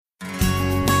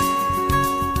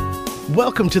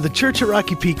Welcome to the Church at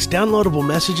Rocky Peak's downloadable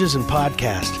messages and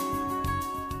podcast.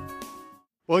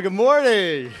 Well, good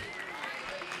morning.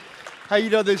 How you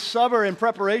know this summer in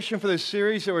preparation for this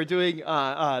series that we're doing,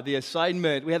 the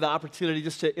assignment, we had the opportunity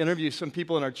just to interview some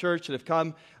people in our church that have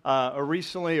come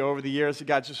recently over the years. That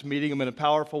God's just meeting them in a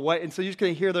powerful way. And so you're just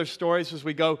going to hear their stories as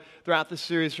we go throughout the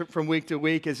series from week to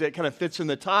week as it kind of fits in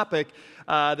the topic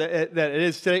that it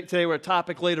is today. Today, our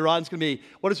topic later on is going to be,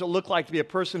 what does it look like to be a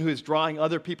person who is drawing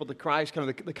other people to Christ, kind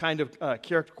of the kind of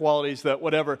character qualities that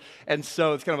whatever. And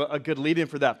so it's kind of a good lead-in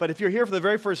for that. But if you're here for the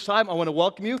very first time, I want to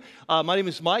welcome you. My name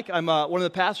is Mike. I'm one of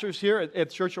the pastors here at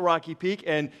Church at Rocky Peak,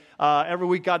 and every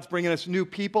week God's bringing us new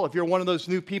people. If you're one of those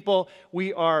new people,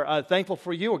 we are thankful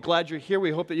for you. We're glad you're here.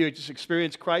 We hope that you just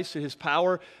experience Christ and His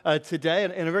power today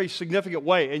in a very significant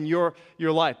way in your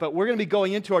life. But we're going to be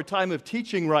going into our time of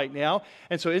teaching right now,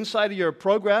 and so inside of your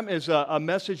program is a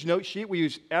message note sheet we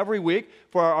use every week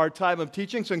for our time of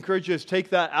teaching, so I encourage you to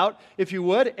take that out if you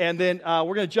would, and then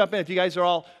we're going to jump in if you guys are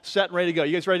all set and ready to go.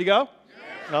 You guys ready to go?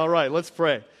 Yeah. All right, let's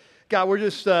pray. God, we're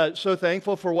just so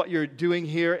thankful for what you're doing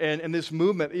here and this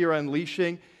movement that you're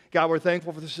unleashing. God, we're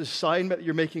thankful for this assignment that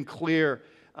you're making clear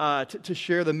to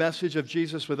share the message of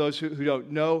Jesus with those who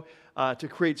don't know, to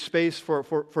create space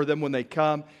for them when they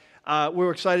come.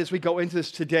 We're excited as we go into this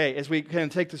today, as we kind of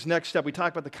take this next step. We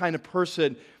talk about the kind of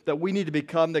person that we need to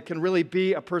become that can really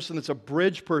be a person that's a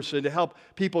bridge person to help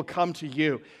people come to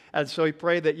you. And so we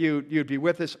pray that you'd be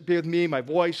with us, be with me, my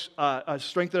voice,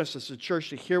 strengthen us as a church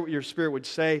to hear what your Spirit would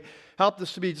say. Help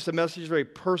this to be just a message very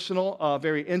personal,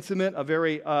 very intimate, a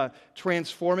very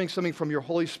transforming, something from your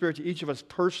Holy Spirit to each of us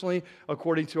personally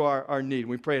according to our need.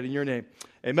 We pray it in your name.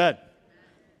 Amen.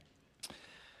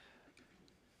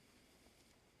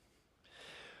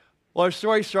 Well, our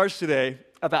story starts today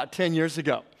about 10 years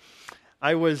ago.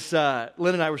 Lynn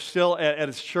and I were still at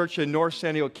a church in North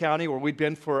San Diego County where we'd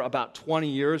been for about 20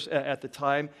 years at the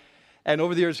time. And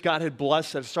over the years, God had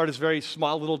blessed us. It started as a very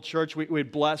small little church.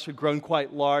 We'd blessed, we'd grown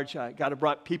quite large. God had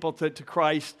brought people to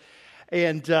Christ.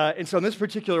 And so on this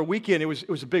particular weekend, it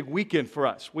was a big weekend for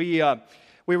us. We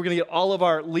were going to get all of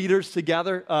our leaders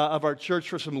together of our church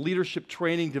for some leadership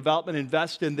training, development,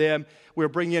 invest in them. We were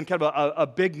bringing in kind of a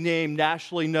big name,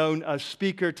 nationally known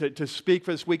speaker to speak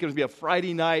for this weekend. It was going to be a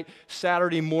Friday night,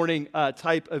 Saturday morning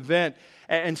type event.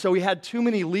 And so we had too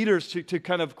many leaders to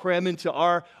kind of cram into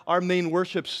our main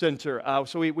worship center.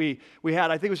 So we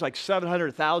had, I think it was like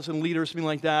 700,000 leaders, something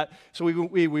like that. So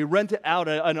we rented out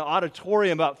an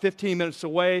auditorium about 15 minutes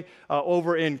away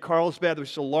over in Carlsbad. There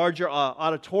was a larger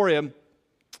auditorium.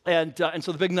 And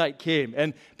so the big night came,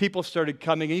 and people started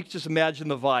coming, and you can just imagine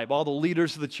the vibe. All the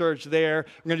leaders of the church there.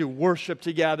 We're going to do worship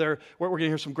together. We're going to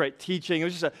hear some great teaching. It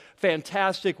was just a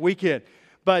fantastic weekend.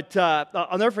 But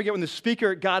I'll never forget when the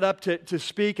speaker got up to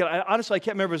speak, and honestly, I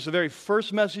can't remember if it was the very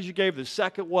first message he gave, the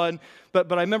second one,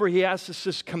 but I remember he asked us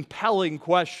this compelling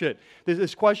question.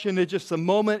 This question, that just the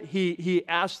moment he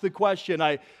asked the question,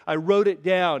 I wrote it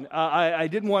down. I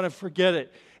didn't want to forget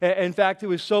it. In fact, it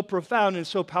was so profound and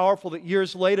so powerful that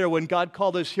years later, when God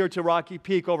called us here to Rocky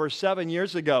Peak over 7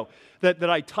 years ago,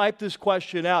 that I typed this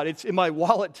question out. It's in my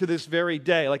wallet to this very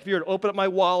day. Like if you were to open up my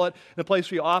wallet, in a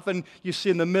place where you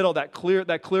see in the middle that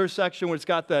clear section where it's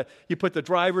got you put the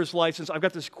driver's license. I've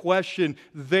got this question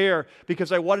there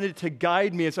because I wanted it to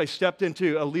guide me as I stepped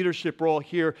into a leadership role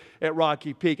here at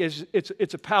Rocky Peak.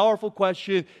 It's a powerful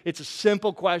question. It's a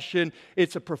simple question.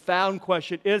 It's a profound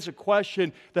question. It is a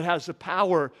question that has the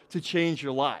power to change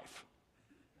your life.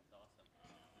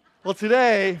 Well,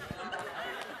 today,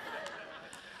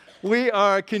 we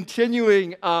are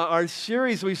continuing our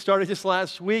series we started just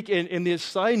last week in the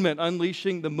assignment,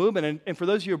 Unleashing the Movement. And for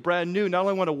those of you who are brand new, not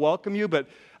only want to welcome you, but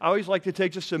I always like to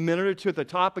take just a minute or two at the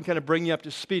top and kind of bring you up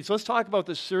to speed. So let's talk about what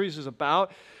this series is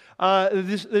about.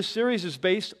 This series is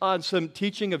based on some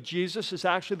teaching of Jesus. It's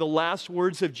actually the last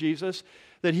words of Jesus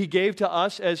that he gave to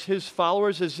us as his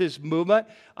followers, as his movement,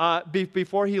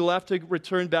 before he left to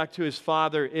return back to his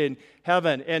Father in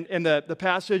heaven. And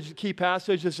the key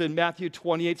passage is in Matthew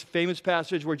 28, it's a famous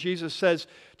passage where Jesus says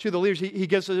to the leaders, he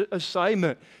gives an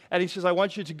assignment, and he says, I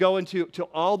want you to go into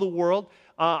all the world.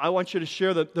 I want you to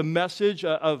share the message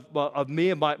of me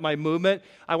and my movement.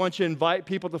 I want you to invite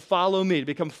people to follow me, to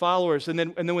become followers. And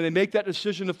then when they make that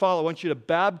decision to follow, I want you to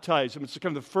baptize them. It's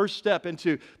kind of the first step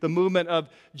into the movement of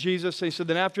Jesus. And so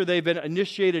then after they've been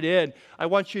initiated in, I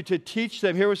want you to teach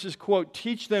them. Here was his quote,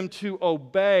 teach them to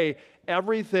obey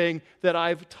everything that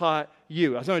I've taught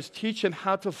you. In other words, teach them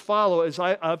how to follow as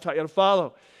I've taught you to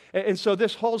follow. And so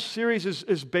this whole series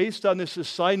is based on this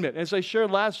assignment. As I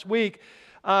shared last week,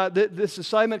 this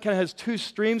assignment kind of has two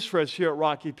streams for us here at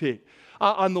Rocky Peak.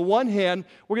 On the one hand,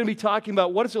 we're going to be talking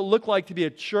about what does it look like to be a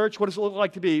church, what does it look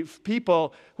like to be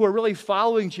people who are really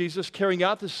following Jesus, carrying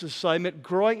out this assignment,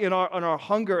 growing in our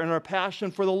hunger and our passion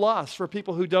for the lost, for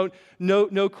people who don't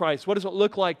know Christ. What does it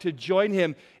look like to join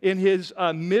him in his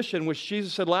mission, which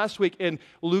Jesus said last week in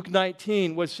Luke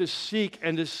 19, was to seek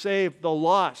and to save the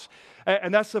lost.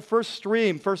 And that's the first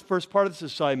stream, first part of this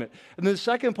assignment. And then the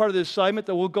second part of the assignment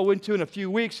that we'll go into in a few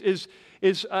weeks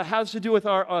has to do with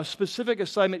our specific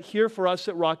assignment here for us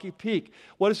at Rocky Peak.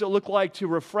 What does it look like to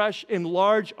refresh,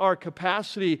 enlarge our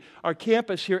capacity, our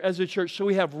campus here as a church, so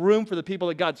we have room for the people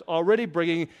that God's already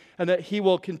bringing and that he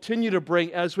will continue to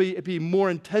bring as we be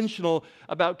more intentional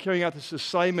about carrying out this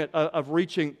assignment of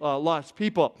reaching lost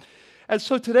people. And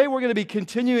so today we're going to be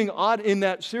continuing on in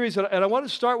that series, and I want to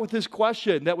start with this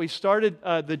question that we started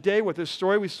the day with, this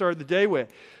story we started the day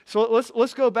with. So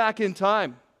let's go back in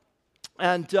time,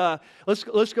 and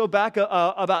let's go back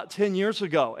about 10 years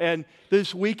ago. And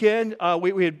this weekend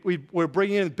we're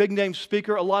bringing in a big name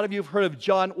speaker. A lot of you have heard of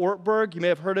John Ortberg. You may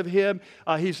have heard of him.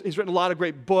 He's written a lot of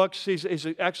great books. He's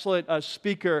an excellent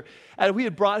speaker, and we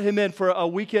had brought him in for a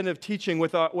weekend of teaching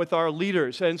with our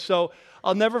leaders. And so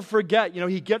I'll never forget,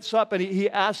 he gets up and he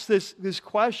asks this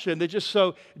question that just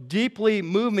so deeply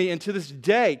moved me, and to this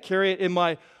day, carry it in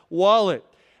my wallet.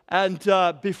 And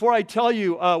before I tell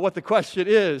you what the question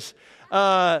is,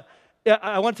 I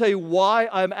want to tell you why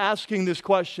I'm asking this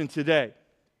question today.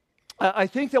 I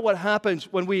think that what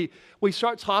happens when we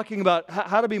start talking about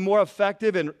how to be more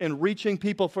effective in reaching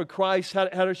people for Christ, how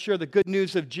to share the good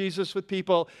news of Jesus with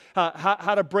people,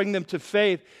 how to bring them to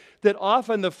faith, that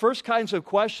often the first kinds of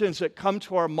questions that come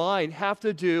to our mind have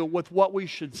to do with what we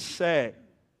should say.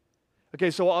 Okay,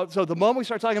 so the moment we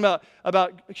start talking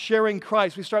about sharing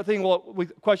Christ, we start thinking,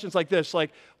 with questions like this,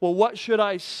 like, what should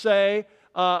I say?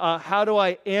 How do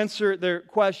I answer their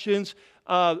questions?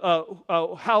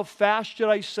 How fast should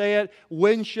I say it?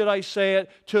 When should I say it?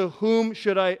 To whom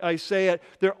should I say it?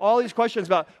 There are all these questions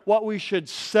about what we should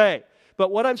say. But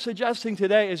what I'm suggesting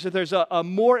today is that there's a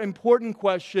more important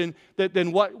question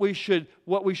than what we should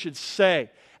say.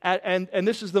 And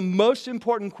this is the most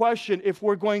important question if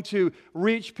we're going to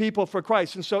reach people for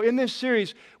Christ. And so in this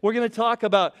series, we're going to talk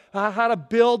about how to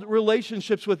build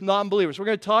relationships with non-believers. We're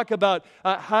going to talk about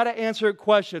how to answer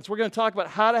questions. We're going to talk about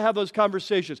how to have those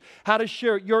conversations, how to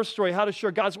share your story, how to share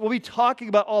God's. We'll be talking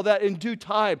about all that in due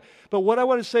time. But what I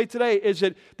want to say today is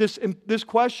that this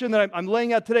question that I'm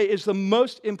laying out today is the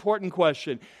most important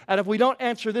question. And if we don't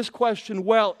answer this question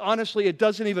well, honestly, it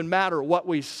doesn't even matter what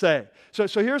we say. So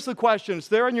here's the question. It's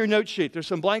there on your note sheet. There's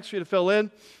some blanks for you to fill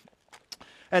in.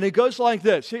 And it goes like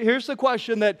this. Here's the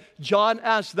question that John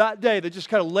asked that day that just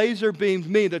kind of laser beamed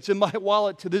me, that's in my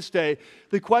wallet to this day.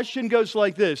 The question goes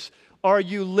like this: are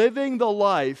you living the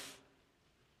life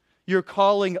you're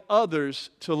calling others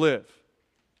to live?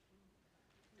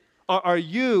 Are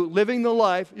you living the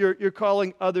life you're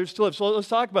calling others to live? So let's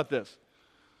talk about this.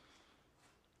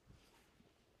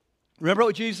 Remember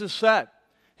what Jesus said.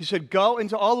 He said, go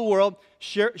into all the world,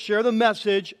 share the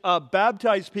message,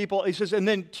 baptize people. He says, and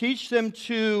then teach them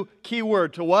to,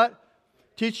 keyword, to what?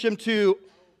 Teach them to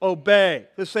obey.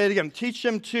 Let's say it again. Teach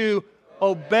them to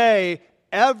obey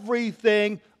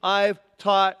everything I've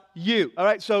taught you. All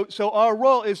right, so our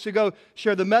role is to go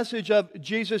share the message of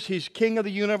Jesus. He's King of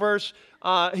the universe.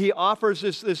 He offers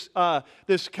this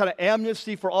kind of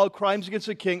amnesty for all crimes against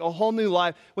the King, a whole new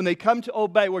life. When they come to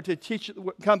obey, we're to teach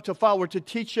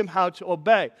them how to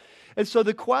obey. And so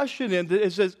the question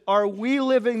is are we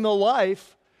living the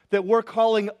life that we're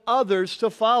calling others to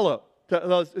follow,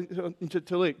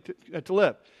 to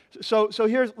live? So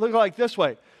here's, look like this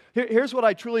way. Here's what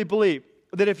I truly believe.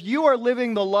 That if you are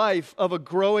living the life of a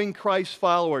growing Christ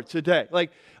follower today,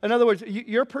 like, in other words,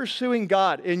 you're pursuing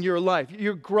God in your life,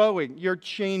 you're growing, you're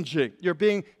changing, you're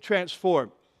being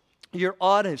transformed, you're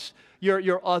honest,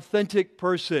 you're authentic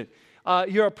person,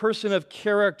 you're a person of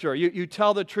character, you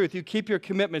tell the truth, you keep your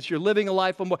commitments, you're living a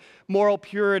life of moral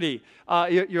purity,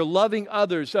 you're loving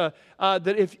others, that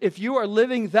if you are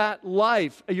living that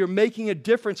life, you're making a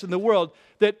difference in the world,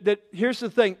 that here's the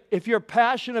thing, if you're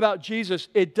passionate about Jesus,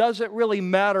 it doesn't really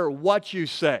matter what you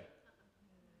say.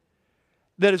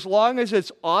 That as long as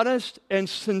it's honest and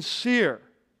sincere,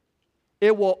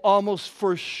 it will almost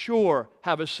for sure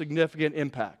have a significant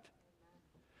impact.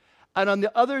 And on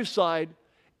the other side,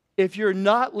 if you're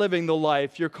not living the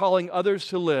life you're calling others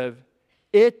to live,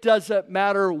 it doesn't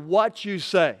matter what you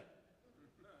say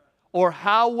or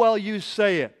how well you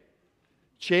say it.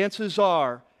 Chances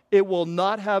are it will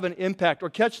not have an impact. Or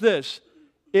catch this,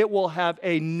 it will have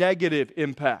a negative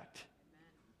impact.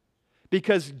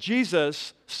 Because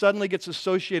Jesus suddenly gets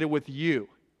associated with you.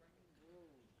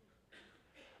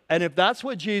 And if that's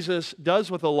what Jesus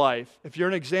does with a life, if you're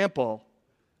an example,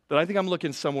 then I think I'm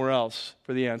looking somewhere else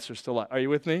for the answers to life. Are you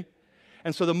with me?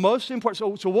 And so the most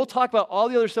important, so we'll talk about all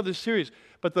the other stuff in this series,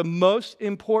 but the most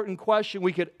important question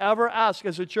we could ever ask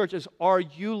as a church is, are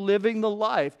you living the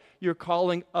life you're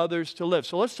calling others to live?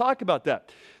 So let's talk about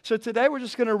that. So today we're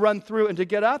just going to run through, and to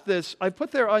get at this, I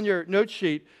put there on your note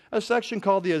sheet a section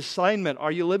called the assignment.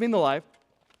 Are you living the life?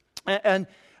 And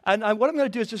what I'm going to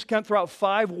do is just kind of throw out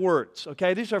 5 words,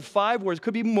 okay? These are 5 words.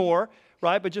 Could be more,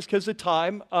 right? But just because of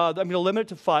time, I'm going to limit it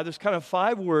to 5. There's kind of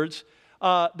 5 words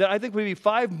that I think would be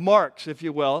 5 marks, if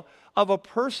you will, of a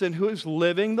person who is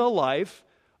living the life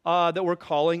that we're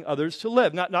calling others to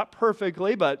live. Not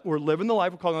perfectly, but we're living the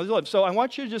life we're calling others to live. So I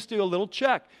want you to just do a little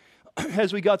check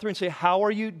as we go through and say, how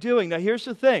are you doing? Now, here's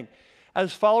the thing.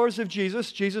 As followers of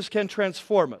Jesus, Jesus can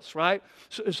transform us, right?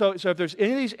 So if there's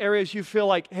any of these areas you feel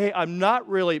like, hey, I'm not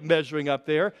really measuring up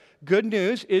there, good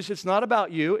news is it's not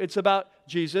about you, it's about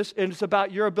Jesus, and it's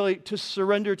about your ability to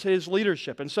surrender to his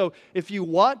leadership. And so if you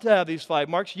want to have these 5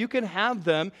 marks, you can have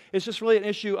them. It's just really an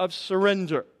issue of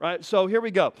surrender, right? So here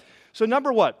we go. So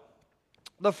number 1,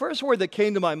 the first word that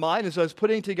came to my mind as I was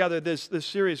putting together this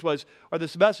series was, or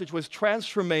this message was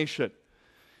transformation.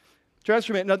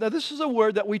 Transformation. Now, this is a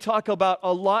word that we talk about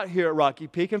a lot here at Rocky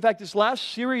Peak. In fact, this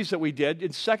last series that we did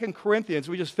in 2 Corinthians,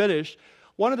 we just finished,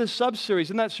 one of the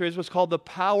sub-series in that series was called The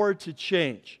Power to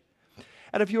Change.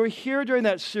 And if you were here during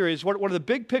that series, one of the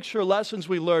big picture lessons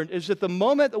we learned is that the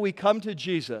moment that we come to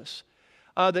Jesus,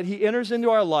 that he enters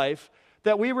into our life,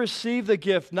 that we receive the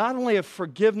gift not only of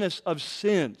forgiveness of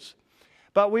sins,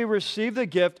 but we receive the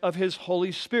gift of his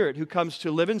Holy Spirit who comes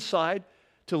to live inside,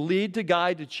 to lead, to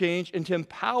guide, to change, and to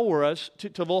empower us to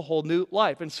live a whole new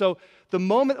life. And so the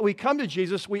moment that we come to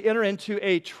Jesus, we enter into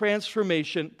a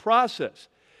transformation process.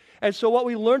 And so what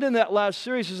we learned in that last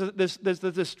series is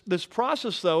that this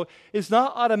process, though, is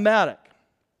not automatic.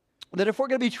 That if we're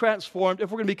going to be transformed,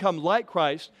 if we're going to become like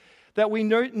Christ, that we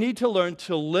need to learn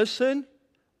to listen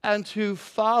and to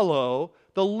follow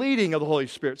the leading of the Holy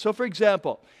Spirit. So, for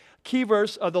example, key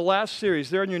verse of the last series,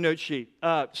 there in your note sheet,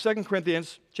 2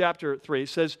 Corinthians chapter 3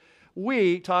 says,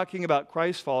 we, talking about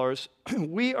Christ followers,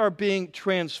 we are being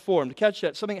transformed. Catch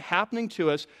that, something happening to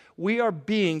us, we are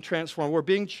being transformed, we're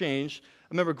being changed.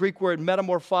 Remember, Greek word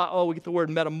metamorpho, we get the word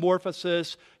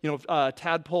metamorphosis,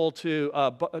 tadpole to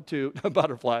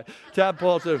butterfly,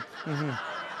 tadpole to...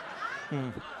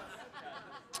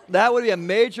 That would be a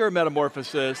major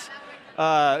metamorphosis.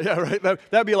 Yeah, right.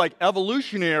 That'd be like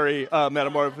evolutionary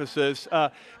metamorphosis.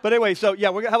 But anyway, so yeah,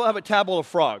 we're gonna have a tadpole to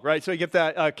frog, right? So you get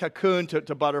that cocoon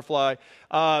to butterfly.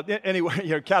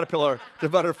 Anyway, caterpillar to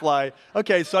butterfly.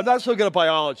 Okay, so I'm not so good at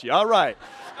biology. All right,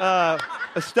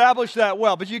 establish that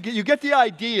well. But you get the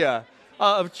idea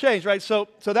of change, right? So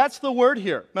that's the word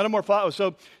here,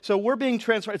 metamorpho. So we're being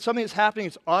transformed. It's something that's happening.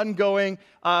 It's ongoing.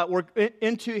 We're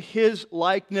into his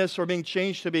likeness, or being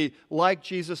changed to be like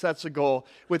Jesus. That's the goal,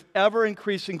 with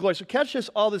ever-increasing glory. So catch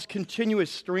all this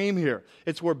continuous stream here.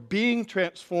 It's we're being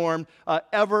transformed,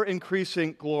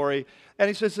 ever-increasing glory. And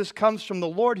he says this comes from the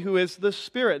Lord, who is the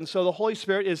Spirit. And so the Holy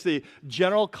Spirit is the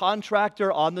general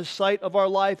contractor on the site of our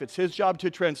life. It's his job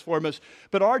to transform us.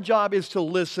 But our job is to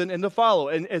listen and to follow.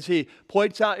 And as he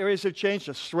points out areas of change,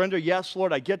 to surrender, yes,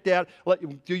 Lord, I get that. Let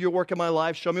you do your work in my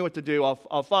life. Show me what to do.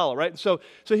 I'll follow, right? And so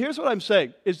here's what I'm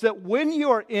saying, is that when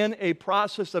you are in a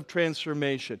process of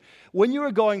transformation, when you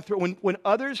are going through, when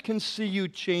others can see you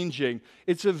changing,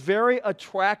 it's a very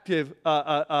attractive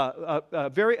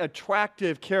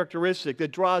characteristic that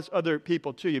draws other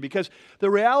people to you. Because the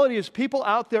reality is, people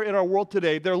out there in our world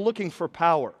today, they're looking for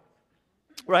power,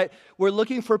 right? We're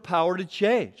looking for power to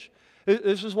change.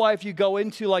 This is why if you go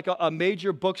into like a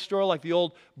major bookstore like the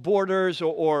old Borders,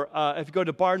 or if you go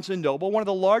to Barnes & Noble, one of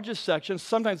the largest sections,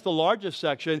 sometimes the largest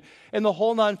section in the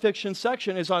whole nonfiction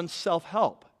section is on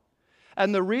self-help.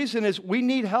 And the reason is we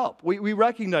need help. We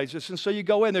recognize this. And so you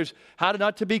go in, there's how to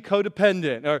not to be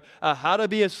codependent, or how to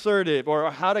be assertive,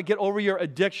 or how to get over your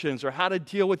addictions, or how to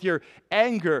deal with your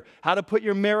anger, how to put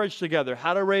your marriage together,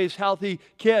 how to raise healthy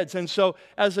kids. And so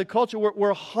as a culture,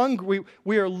 we're hungry.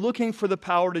 We are looking for the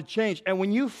power to change. And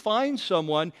when you find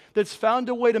someone that's found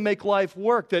a way to make life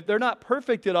work, that they're not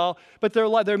perfect at all, but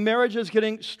their marriage is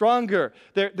getting stronger.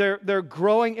 They're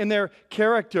growing in their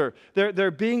character. They're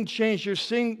being changed. You're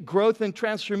seeing growth and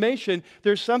transformation.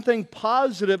 There's something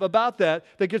positive about that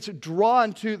gets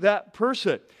drawn to that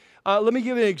person. Let me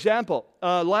give you an example.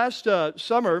 Last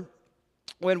summer,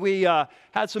 when we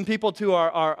had some people to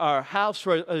our house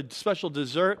for a special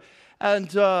dessert,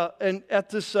 and at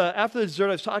this after the dessert,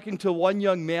 I was talking to one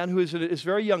young man who is in his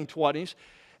very young 20s,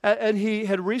 And he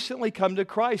had recently come to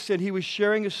Christ, and he was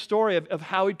sharing a story of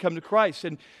how he'd come to Christ.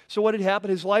 And so what had happened,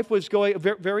 his life was going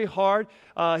very, very hard.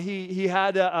 He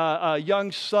had a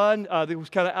young son that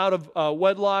was kind of out of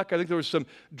wedlock. I think there was some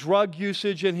drug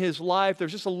usage in his life.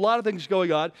 There's just a lot of things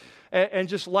going on, and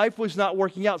just life was not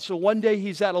working out. So one day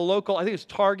he's at a local, I think it's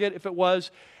Target if it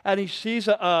was, and he sees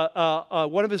one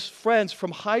of his friends from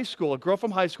high school, a girl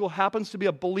from high school, happens to be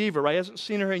a believer, right? He hasn't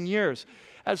seen her in years.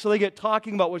 And so they get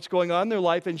talking about what's going on in their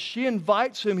life, and she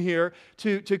invites him here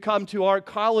to come to our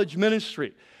college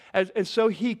ministry. And so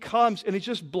he comes, and he's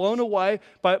just blown away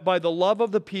by the love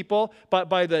of the people,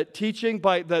 by the teaching,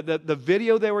 by the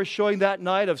video they were showing that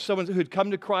night of someone who'd come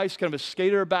to Christ, kind of a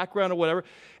skater background or whatever.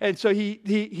 And so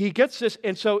he gets this,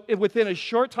 and so within a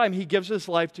short time, he gives his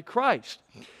life to Christ.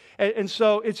 And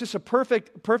so it's just a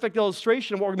perfect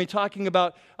illustration of what we're going to be talking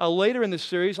about later in this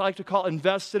series. I like to call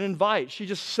invest and invite. She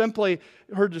just simply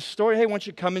heard the story, hey, why don't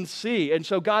you come and see? And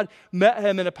so God met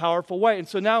him in a powerful way. And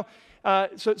so now,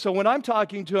 so when I'm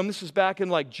talking to him, this is back in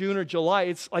like June or July,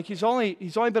 it's like he's only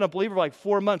been a believer for like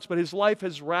 4 months, but his life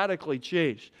has radically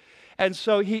changed. And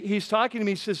so he's talking to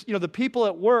me, he says, the people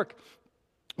at work,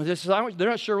 they're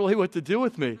not sure really what to do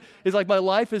with me. It's like my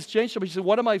life has changed. He said,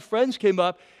 one of my friends came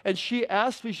up and she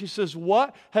asked me, she says,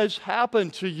 what has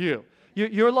happened to you?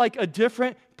 You're like a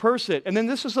different person. And then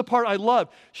this is the part I love.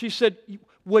 She said,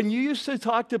 when you used to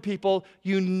talk to people,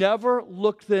 you never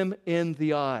looked them in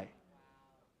the eye.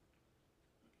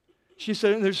 She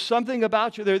said, and there's something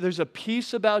about you, there's a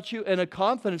peace about you and a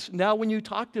confidence. Now when you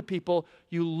talk to people,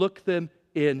 you look them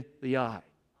in the eye.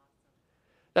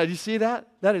 Now, do you see that?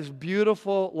 That is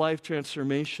beautiful life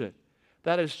transformation.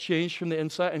 That has changed from the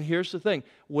inside. And here's the thing.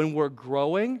 When we're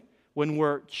growing, when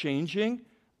we're changing,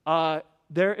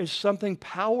 there is something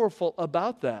powerful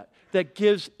about that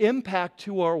gives impact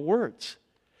to our words.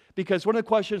 Because one of the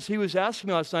questions he was asking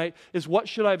me last night is, what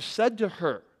should I have said to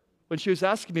her when she was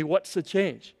asking me, what's the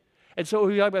change? And so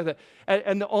we talk about that.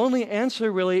 And the only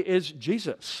answer really is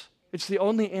Jesus. It's the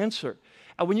only answer.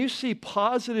 And when you see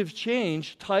positive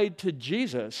change tied to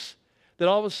Jesus, then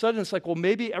all of a sudden it's like, well,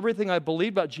 maybe everything I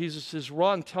believe about Jesus is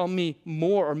wrong. Tell me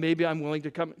more, or maybe I'm willing to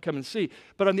come and see.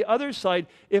 But on the other side,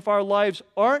 if our lives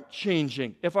aren't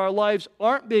changing, if our lives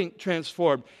aren't being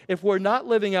transformed, if we're not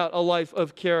living out a life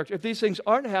of character, if these things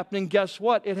aren't happening, guess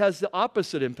what? It has the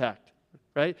opposite impact,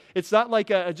 right? It's not like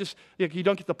you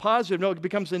don't get the positive. No, it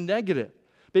becomes a negative.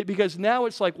 Because now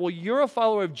it's like, well, you're a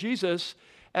follower of Jesus,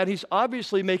 and he's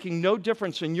obviously making no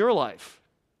difference in your life.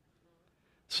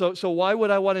 So why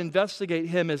would I want to investigate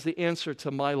him as the answer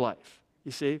to my life?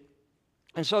 You see?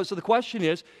 And so the question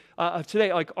is,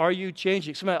 today, like, are you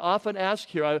changing? Something I often ask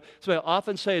here, something I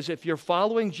often say is, if you're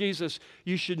following Jesus,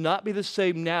 you should not be the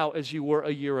same now as you were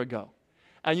a year ago.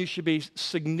 And you should be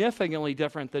significantly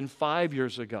different than 5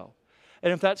 years ago.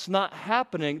 And if that's not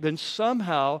happening, then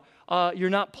somehow you're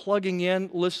not plugging in,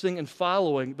 listening, and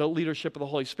following the leadership of the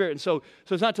Holy Spirit. And so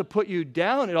it's not to put you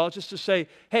down at all, it's just to say,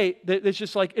 hey, it's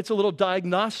just like, it's a little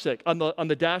diagnostic on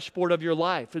the dashboard of your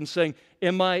life and saying,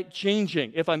 am I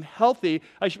changing? If I'm healthy,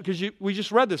 because we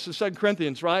just read this in 2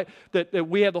 Corinthians, right? That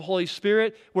we have the Holy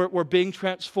Spirit, we're being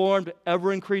transformed,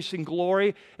 ever-increasing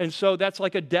glory. And so that's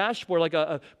like a dashboard, like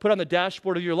put on the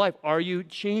dashboard of your life. Are you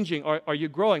changing? Are you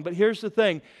growing? But here's the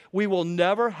thing. We will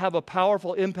never have a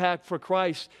powerful impact for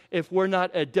Christ if we're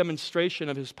not a demonstration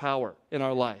of his power in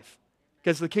our life.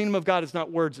 Because the kingdom of God is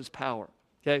not words, it's power.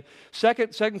 Okay?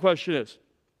 Second question is,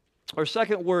 or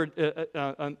second word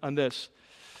on this,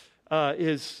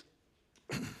 is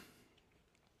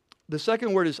the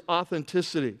second word is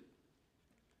authenticity.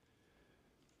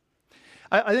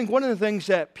 I think one of the things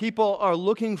that people are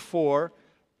looking for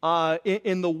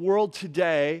in the world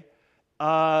today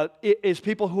is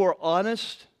people who are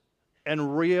honest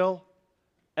and real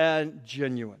and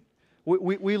genuine.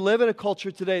 We live in a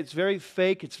culture today, it's very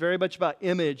fake, it's very much about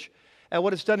image. And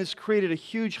what it's done is created a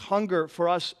huge hunger for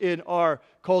us in our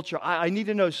culture. I need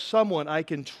to know someone I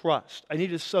can trust. I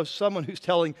need to know someone who's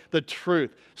telling the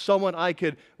truth, someone I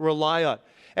could rely on.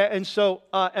 And so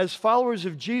as followers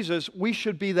of Jesus, we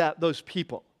should be those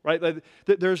people, right?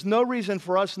 There's no reason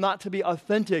for us not to be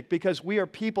authentic because we are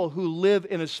people who live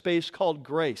in a space called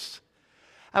grace.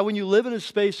 And when you live in a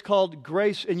space called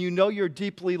grace and you know you're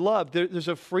deeply loved, there's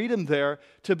a freedom there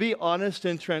to be honest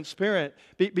and transparent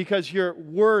because your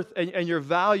worth and your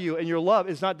value and your love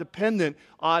is not dependent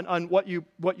on what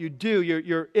you do.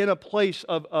 You're in a place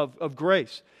of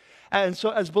grace. And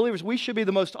so as believers, we should be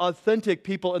the most authentic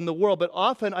people in the world. But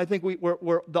often I think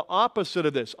we're the opposite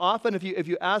of this. Often if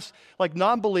you ask like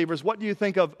non-believers, what do you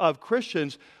think of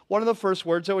Christians? One of the first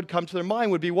words that would come to their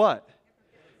mind would be what?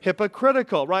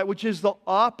 Hypocritical, right? Which is the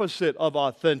opposite of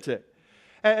authentic.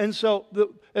 And so,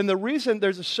 the reason,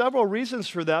 there's several reasons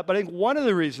for that, but I think one of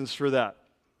the reasons for that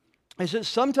is that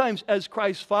sometimes as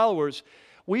Christ followers,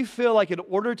 we feel like in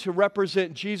order to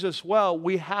represent Jesus well,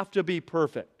 we have to be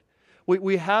perfect.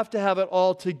 We have to have it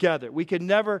all together. We can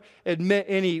never admit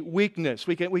any weakness.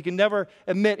 We can never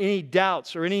admit any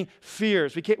doubts or any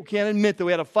fears. We can't admit that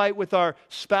we had a fight with our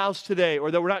spouse today or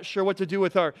that we're not sure what to do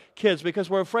with our kids because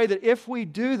we're afraid that if we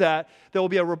do that, there will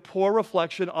be a poor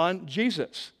reflection on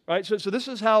Jesus. Right? So this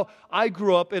is how I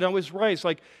grew up and I was raised.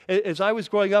 Like as I was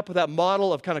growing up with that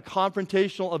model of kind of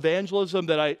confrontational evangelism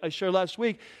that I shared last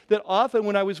week, that often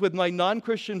when I was with my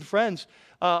non-Christian friends,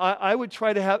 I would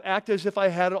try to act as if I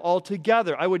had it all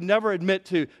together. I would never admit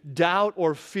to doubt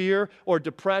or fear or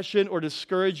depression or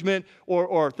discouragement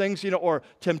or things, or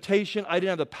temptation I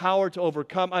didn't have the power to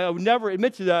overcome. I would never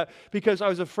admit to that because I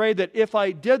was afraid that if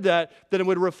I did that, then it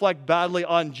would reflect badly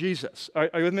on Jesus. Are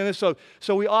you with me on this?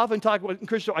 So we often talk about,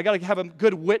 Christian, I got to have a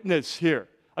good witness here.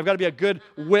 I've got to be a good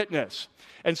witness.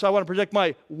 And so I want to protect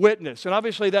my witness. And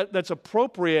obviously that's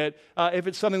appropriate if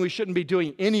it's something we shouldn't be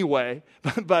doing anyway.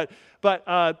 But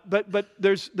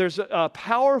there's a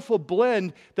powerful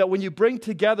blend that when you bring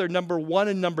together number 1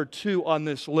 and number 2 on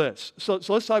this list. So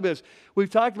let's talk about this. We've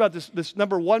talked about this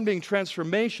number 1 being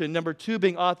transformation, number 2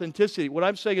 being authenticity. What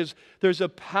I'm saying is there's a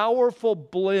powerful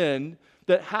blend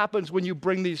that happens when you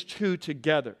bring these two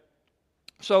together.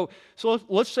 So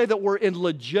let's say that we're in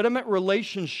legitimate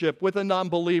relationship with a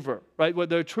non-believer, right? With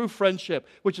their true friendship,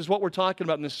 which is what we're talking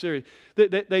about in this series.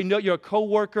 They know you're a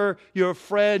coworker, you're a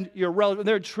friend, you're a relative.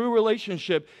 They're a true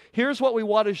relationship. Here's what we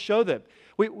want to show them.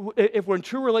 If we're in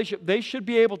true relationship, they should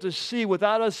be able to see,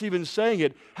 without us even saying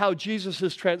it, how Jesus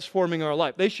is transforming our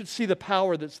life. They should see the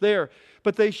power that's there,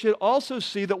 but they should also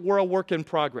see that we're a work in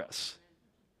progress.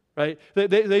 Right?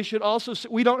 They should also see,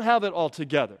 we don't have it all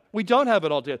together. We don't have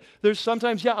it all together. There's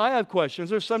sometimes, I have questions.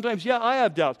 There's sometimes, I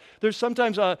have doubts. There's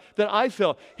sometimes that I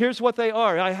feel, here's what they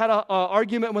are. I had an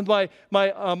argument with my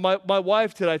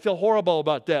wife today. I feel horrible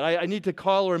about that. I need to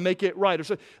call her and make it right. Or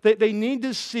so, they need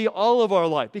to see all of our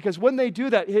life because when they do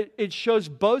that, it shows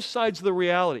both sides of the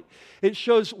reality. It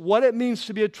shows what it means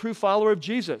to be a true follower of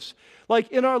Jesus. Like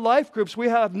in our life groups, we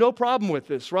have no problem with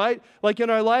this, right? Like in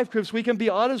our life groups, we can be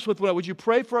honest with one another. Would you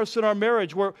pray for us in our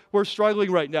marriage? We're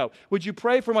struggling right now. Would you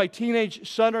pray for my teenage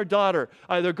son or daughter?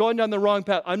 They're going down the wrong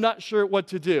path. I'm not sure what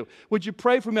to do. Would you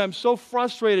pray for me? I'm so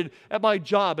frustrated at my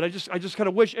job, and I just kind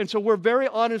of wish. And so we're very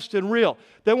honest and real.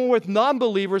 Then when we're with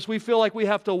non-believers, we feel like we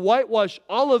have to whitewash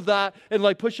all of that and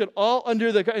like push it all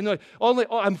under the, and like,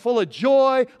 I'm full of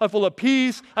joy, I'm full of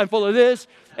peace, I'm full of this.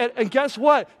 And guess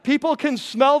what? People can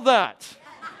smell that,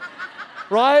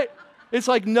 right? It's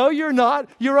like, no, you're not.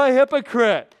 You're a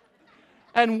hypocrite.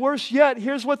 And worse yet,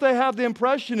 here's what they have the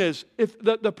impression is. If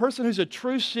the person who's a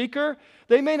true seeker,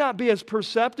 they may not be as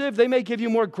perceptive. They may give you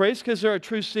more grace because they're a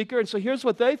true seeker. And so here's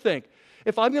what they think.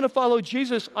 If I'm going to follow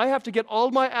Jesus, I have to get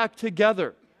all my act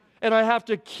together. And I have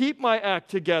to keep my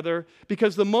act together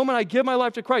because the moment I give my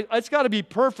life to Christ, it's got to be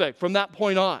perfect from that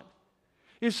point on.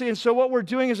 You see, and so what we're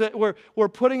doing is that we're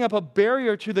putting up a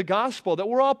barrier to the gospel, that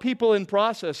we're all people in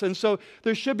process. And so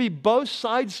there should be both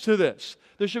sides to this.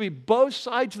 There should be both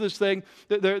sides to this thing.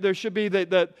 There should be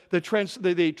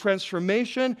the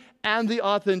transformation and the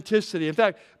authenticity. In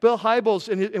fact, Bill Hybels,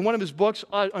 in one of his books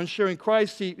on sharing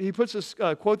Christ, he puts this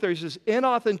quote there. He says,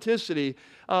 inauthenticity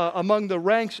among the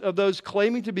ranks of those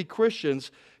claiming to be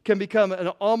Christians can become an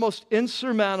almost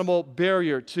insurmountable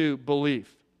barrier to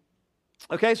belief.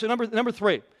 Okay, so number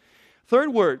 3.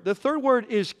 Third word. The third word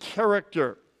is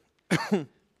character.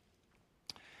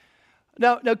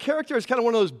 Now, character is kind of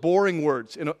one of those boring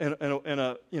words.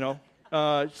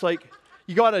 It's like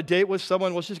you go on a date with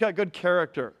someone. Well, she's got good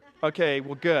character. Okay,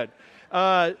 well, good.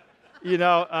 Are you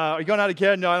going out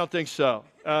again? No, I don't think so.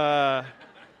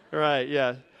 Right,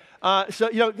 yeah.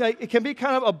 It can be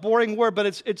kind of a boring word, but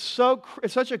it's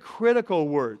such a critical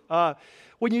word.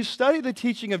 When you study the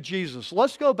teaching of Jesus,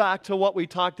 let's go back to what we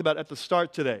talked about at the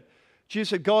start today. Jesus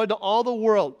said, go into all the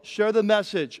world, share the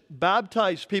message,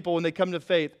 baptize people when they come to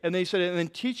faith. And they said, and then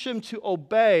teach them to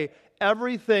obey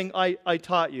everything I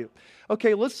taught you.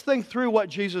 Okay, let's think through what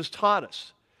Jesus taught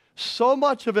us. So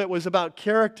much of it was about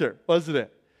character, wasn't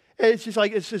it? It's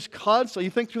just constant. You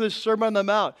think through this Sermon on the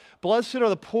Mount. Blessed are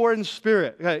the poor in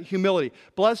spirit, humility.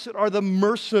 Blessed are the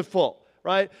merciful.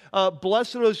 right?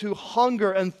 Blessed are those who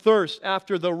hunger and thirst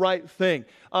after the right thing.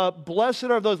 Blessed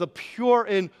are those the pure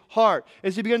in heart.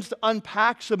 As he begins to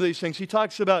unpack some of these things, he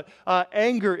talks about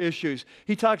anger issues.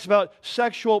 He talks about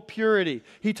sexual purity.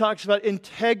 He talks about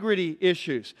integrity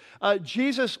issues.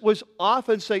 Jesus was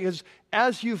often saying,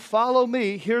 as you follow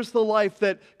me, here's the life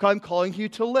that I'm calling you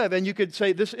to live. And you could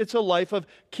say it's a life of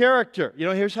character.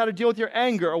 Here's how to deal with your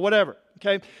anger or whatever.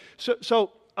 Okay,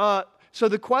 so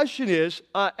the question is,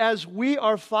 as we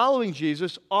are following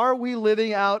Jesus, are we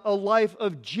living out a life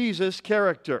of Jesus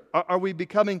character? Are we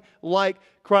becoming like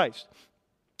Christ?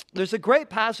 There's a great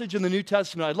passage in the New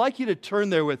Testament. I'd like you to turn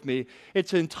there with me.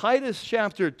 It's in Titus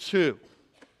chapter 2.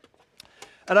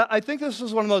 And I think this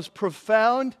is one of the most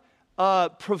profound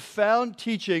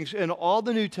teachings in all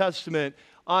the New Testament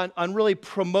on really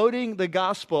promoting the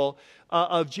gospel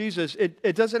of Jesus.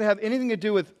 It doesn't have anything to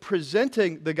do with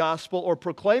presenting the gospel or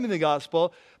proclaiming the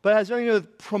gospel, but it has everything to do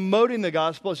with promoting the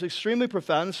gospel. It's extremely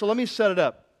profound. So let me set it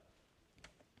up.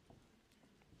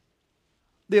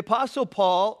 The Apostle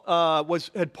Paul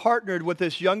had partnered with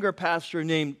this younger pastor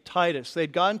named Titus.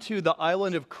 They'd gone to the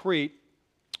island of Crete,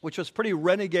 which was a pretty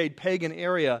renegade pagan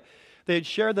area. They had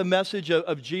shared the message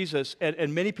of Jesus,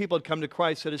 and many people had come to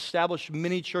Christ, had established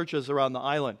many churches around the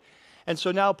island. And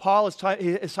so now it's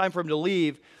time for him to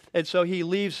leave, and so he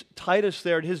leaves Titus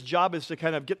there, and his job is to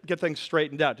kind of get things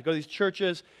straightened out, to go to these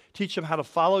churches, teach them how to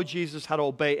follow Jesus, how to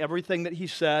obey everything that he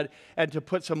said, and to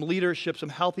put some leadership, some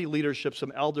healthy leadership,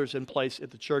 some elders in place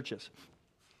at the churches.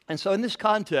 And so in this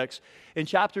context, in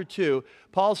chapter 2,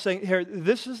 Paul's saying here,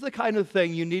 this is the kind of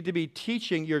thing you need to be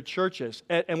teaching your churches.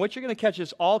 And what you're going to catch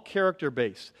is all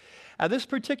character-based. And this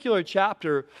particular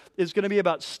chapter is going to be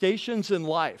about stations in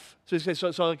life.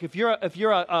 So like if you're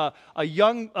a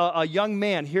young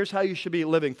man, here's how you should be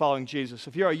living following Jesus.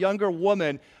 If you're a younger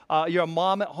woman, you're a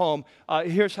mom at home,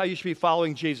 here's how you should be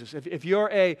following Jesus. If you're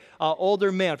a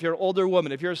older man, if you're an older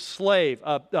woman, if you're a slave,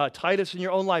 Titus in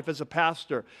your own life as a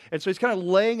pastor. And so he's kind of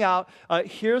laying out,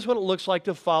 here's what it looks like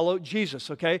to follow Jesus,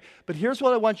 okay? But here's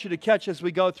what I want you to catch as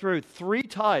we go through. 3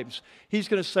 times, he's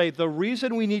going to say the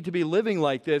reason we need to be living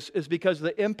like this is because of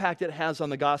the impact it has on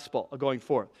the gospel going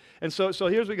forth. And so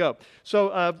here's we go.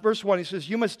 So verse 1, he says,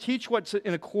 you must teach what's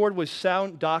in accord with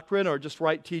sound doctrine or just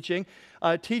right teaching.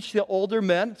 Teach the older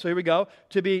men, so here we go,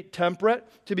 to be temperate,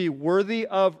 to be worthy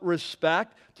of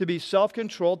respect, to be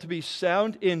self-controlled, to be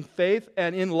sound in faith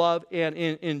and in love and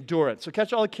in endurance. So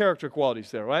catch all the character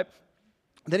qualities there, right?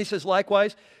 Then he says,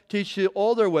 likewise, teach the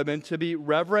older women to be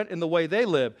reverent in the way they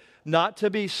live, not to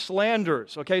be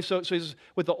slanderers. Okay, so he's,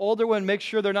 with the older women, make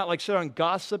sure they're not like sitting on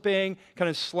gossiping, kind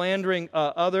of slandering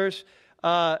others,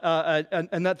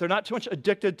 and that they're not too much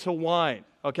addicted to wine.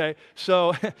 Okay,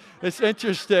 so it's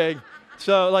interesting.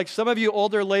 So like some of you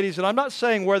older ladies, and I'm not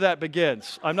saying where that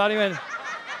begins. I'm not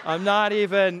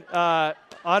even,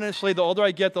 honestly, the older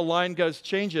I get, the line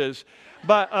changes.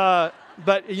 But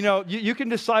you can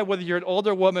decide whether you're an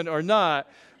older woman or not.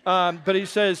 But he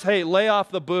says, hey, lay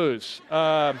off the booze.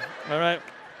 All right?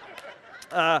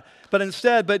 But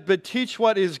instead, but teach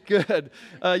what is good.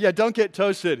 Don't get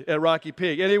toasted at Rocky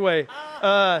Peak. Anyway,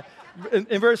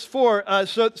 in verse 4,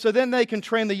 so then they can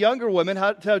train the younger women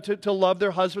how to love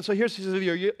their husbands. So here's, he says, if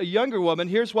you're a younger woman,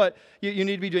 here's what you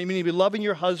need to be doing. You need to be loving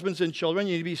your husbands and children.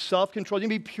 You need to be self-controlled. You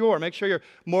need to be pure. Make sure you're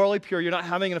morally pure. You're not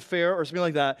having an affair or something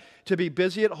like that. To be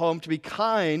busy at home, to be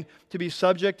kind, to be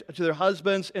subject to their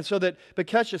husbands. And so that, but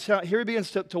catch this, here he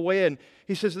begins to weigh in.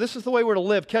 He says, this is the way we're to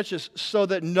live. Catch this, so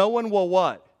that no one will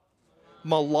what?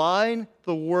 Malign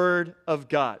the word of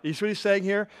God. You see what he's saying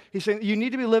here? He's saying you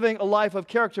need to be living a life of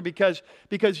character because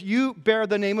you bear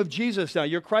the name of Jesus now.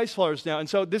 You're Christ followers now. And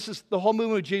so this is the whole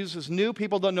movement of Jesus is new.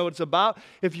 People don't know what it's about.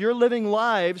 If you're living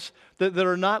lives that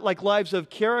are not like lives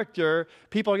of character,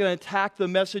 people are going to attack the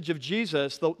message of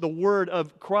Jesus, the word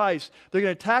of Christ. They're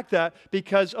going to attack that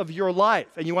because of your life.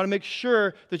 And you want to make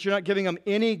sure that you're not giving them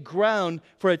any ground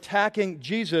for attacking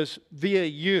Jesus via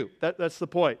you. That's the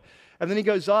point. And then he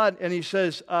goes on and he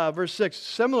says, verse 6,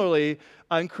 similarly,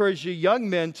 I encourage you young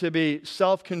men to be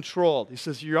self-controlled. He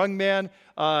says, young man,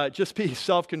 just be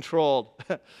self-controlled.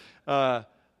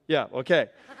 Okay.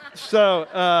 So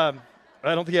I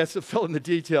don't think he has to fill in the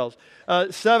details.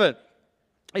 7,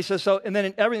 he says, so, and then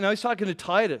in everything, now he's talking to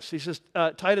Titus. He says,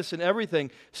 Titus, in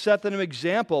everything, set them an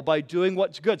example by doing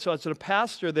what's good. So as a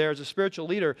pastor there, as a spiritual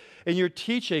leader, and you're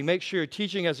teaching, make sure your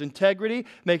teaching has integrity,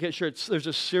 make sure there's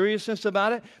a seriousness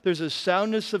about it, there's a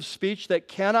soundness of speech that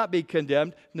cannot be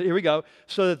condemned. Here we go.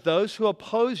 So that those who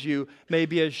oppose you may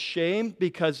be ashamed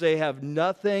because they have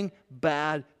nothing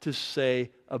bad to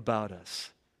say about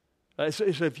us. So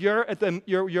if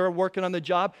you're working on the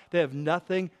job, they have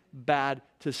nothing bad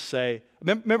to say.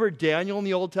 Remember Daniel in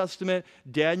the Old Testament?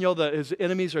 Daniel, his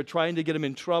enemies are trying to get him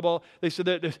in trouble. They said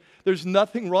that there's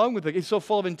nothing wrong with it. He's so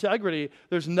full of integrity.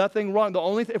 There's nothing wrong. The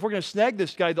only if we're going to snag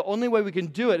this guy, the only way we can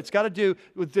do it, it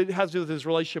has to do with his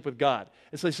relationship with God.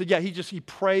 And so they said, yeah, he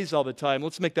prays all the time.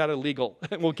 Let's make that illegal,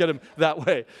 and we'll get him that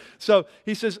way. So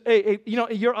he says, hey,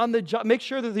 you're on the job. Make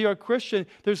sure that you're a Christian.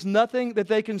 There's nothing that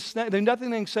they can snag. There's nothing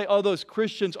they can say, oh, those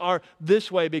Christians are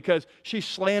this way because she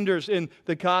slanders in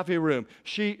the coffee room.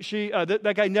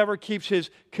 That guy never keeps his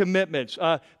commitments.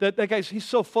 That guy's, he's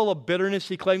so full of bitterness.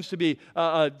 He claims to be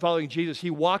following Jesus. He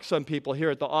walks on people here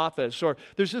at the office. Or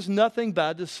there's just nothing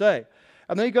bad to say.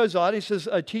 And then he goes on, he says,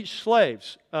 teach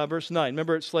slaves, verse 9.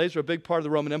 Remember, slaves were a big part of the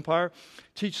Roman Empire.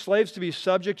 Teach slaves to be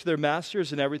subject to their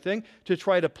masters and everything, to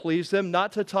try to please them,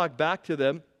 not to talk back to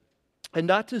them, and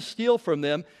not to steal from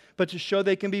them, but to show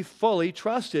they can be fully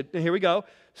trusted. And here we go.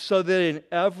 So that in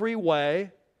every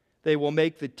way they will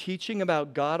make the teaching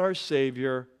about God our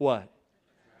Savior, what?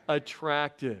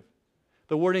 Attractive.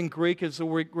 The word in Greek is the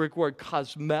Greek word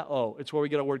kosmeo. It's where we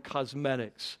get our word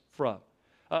cosmetics from.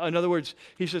 In other words,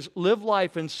 he says, live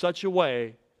life in such a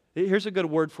way, here's a good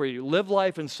word for you, live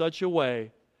life in such a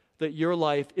way that your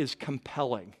life is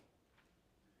compelling.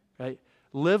 Right?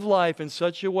 Live life in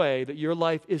such a way that your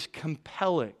life is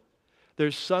compelling.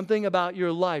 There's something about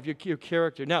your life, your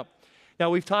character. Now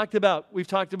we've talked about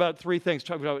three things. We've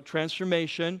talked about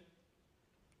transformation.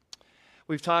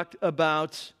 We've talked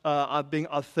about being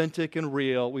authentic and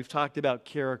real. We've talked about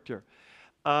character.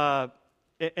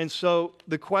 And so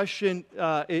the question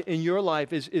in your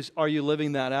life is are you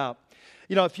living that out?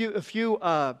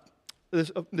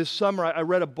 This summer I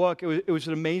read a book. It was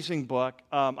an amazing book.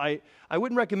 I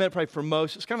wouldn't recommend it probably for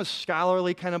most. It's kind of a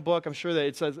scholarly kind of book. I'm sure that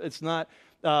it's not.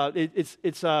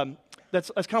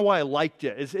 That's kind of why I liked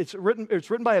it. It's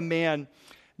written by a man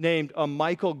named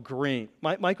Michael Green.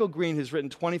 Michael Green has written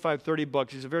 25, 30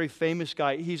 books. He's a very famous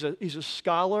guy. He's a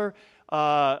scholar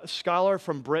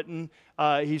from Britain.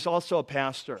 He's also a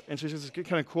pastor. And so there's this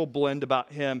kind of cool blend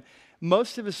about him.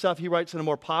 Most of his stuff he writes in a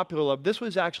more popular level. This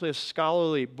was actually a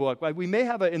scholarly book. We may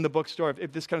have it in the bookstore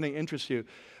if this kind of thing interests you.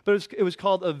 But it was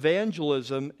called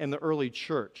Evangelism in the Early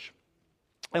Church.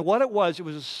 And what it was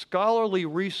a scholarly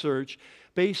research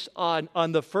based on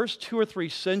the first 2 or 3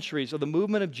 centuries of the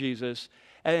movement of Jesus,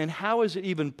 and how is it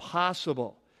even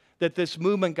possible that this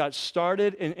movement got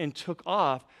started and took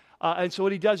off. And so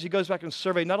what he does, he goes back and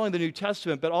surveys not only the New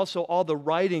Testament, but also all the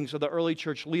writings of the early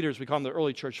church leaders, we call them the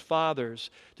early church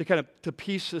fathers, to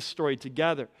piece this story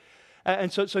together.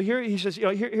 And so here he says,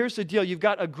 here's the deal. You've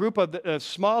got a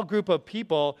small group of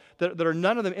people that are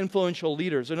none of them influential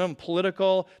leaders. They're not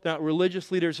political, they're not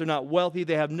religious leaders, they're not wealthy,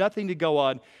 they have nothing to go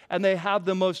on, and they have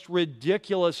the most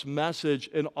ridiculous message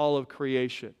in all of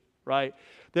creation, right?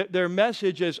 Their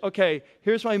message is, okay,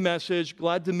 here's my message,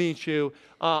 glad to meet you.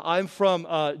 I'm from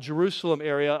Jerusalem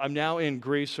area. I'm now in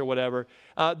Greece or whatever.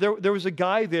 There was a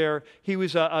guy there. He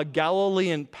was a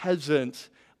Galilean peasant.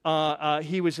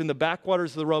 He was in the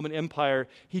backwaters of the Roman Empire.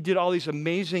 He did all these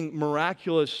amazing,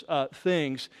 miraculous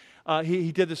things.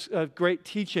 He did this great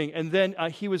teaching, and then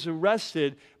he was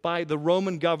arrested by the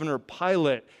Roman governor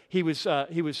Pilate. He was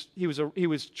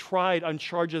tried on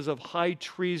charges of high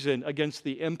treason against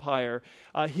the empire.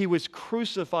 He was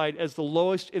crucified as the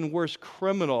lowest and worst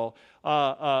criminal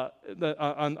on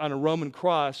a Roman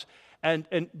cross.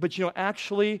 But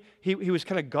actually, he was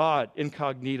kind of God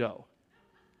incognito,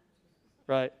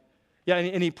 right? Yeah,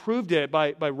 and he proved it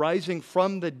by rising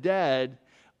from the dead.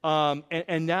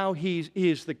 And now he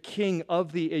is the king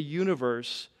of the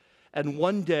universe, and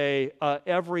one day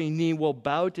every knee will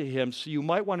bow to him, so you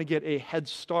might want to get a head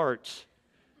start.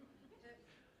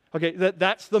 Okay,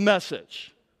 that's the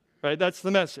message, right? That's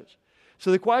the message.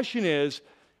 So the question is,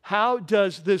 how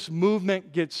does this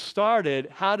movement get started?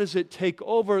 How does it take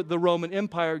over the Roman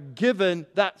Empire, given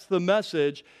that's the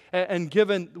message, and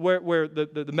given where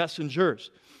the messengers?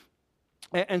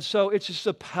 And so it's just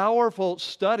a powerful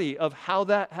study of how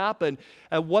that happened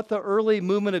and what the early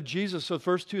movement of Jesus, so the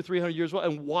first 200-300 years,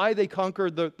 and why they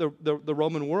conquered the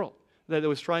Roman world that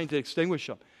was trying to extinguish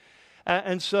them.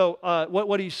 And so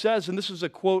what he says, and this is a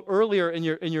quote earlier in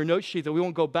your note sheet that we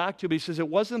won't go back to, but he says it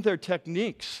wasn't their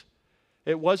techniques.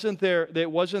 It wasn't their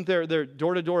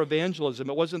door-to-door evangelism.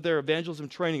 It wasn't their evangelism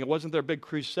training. It wasn't their big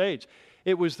crusades.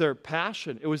 It was their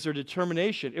passion. It was their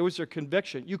determination. It was their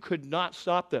conviction. You could not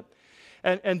stop them.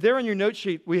 And there on your note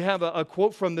sheet, we have a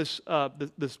quote from this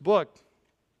book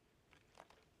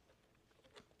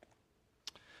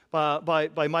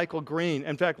by Michael Green.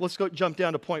 In fact, let's jump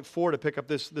down to point 4 to pick up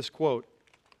this quote.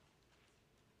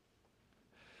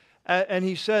 And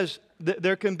he says,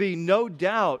 there can be no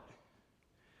doubt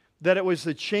that it was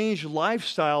the changed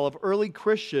lifestyle of early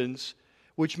Christians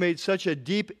which made such a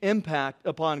deep impact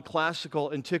upon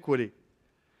classical antiquity.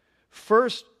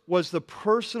 First was the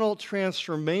personal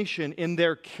transformation in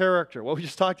their character, what we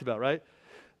just talked about, right?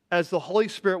 As the Holy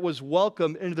Spirit was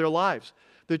welcomed into their lives.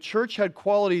 The church had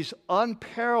qualities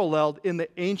unparalleled in the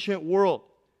ancient world.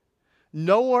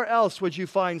 Nowhere else would you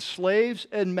find slaves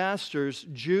and masters,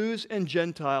 Jews and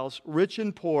Gentiles, rich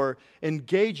and poor,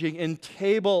 engaging in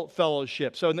table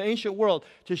fellowship. So in the ancient world,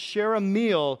 to share a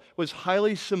meal was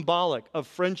highly symbolic of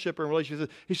friendship and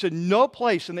relationships. He said, no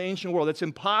place in the ancient world, that's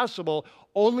impossible.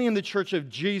 Only in the church of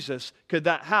Jesus could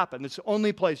that happen. It's the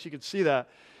only place you could see that.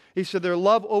 He said their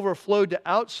love overflowed to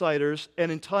outsiders,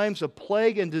 and in times of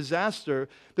plague and disaster,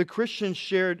 the Christians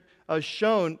shone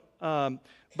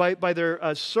by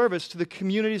their service to the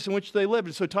communities in which they lived.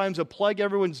 And so times of plague,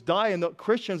 everyone's dying. The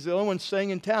Christians, the only ones staying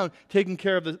in town, taking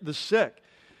care of the sick.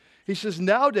 He says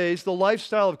nowadays the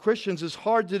lifestyle of Christians is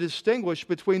hard to distinguish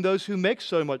between those who make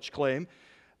so much claim,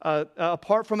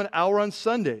 apart from an hour on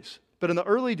Sundays. But in the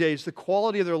early days, the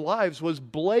quality of their lives was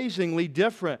blazingly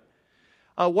different.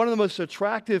 One of the most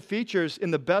attractive features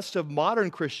in the best of modern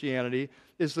Christianity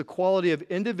is the quality of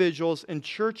individuals and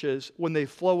churches when they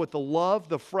flow with the love,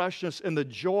 the freshness, and the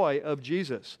joy of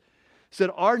Jesus. He said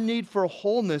our need for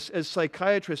wholeness, as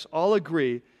psychiatrists all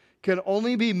agree, can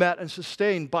only be met and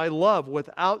sustained by love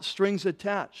without strings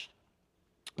attached.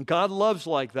 God loves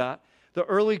like that. The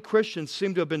early Christians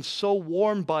seem to have been so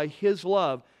warmed by His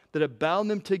love that it bound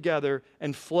them together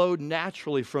and flowed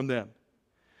naturally from them.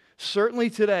 Certainly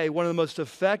today, one of the most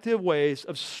effective ways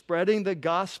of spreading the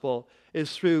gospel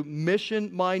is through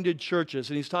mission-minded churches.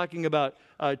 And he's talking about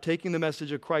taking the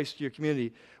message of Christ to your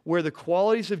community, where the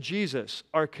qualities of Jesus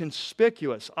are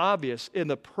conspicuous, obvious in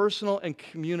the personal and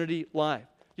community life.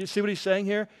 You see what he's saying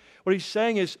here? What he's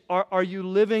saying is, are you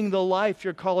living the life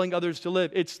you're calling others to live?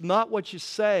 It's not what you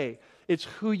say. It's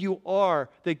who you are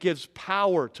that gives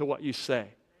power to what you say.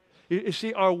 You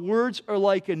see, our words are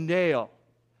like a nail.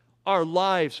 Our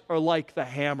lives are like the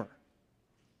hammer,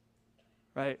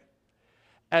 right?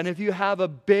 And if you have a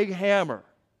big hammer,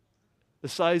 the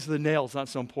size of the nail is not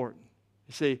so important.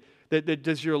 You see,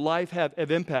 does your life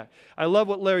have impact? I love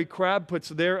what Larry Crabb puts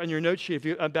there on your note sheet. If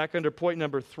you back under point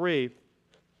number 3,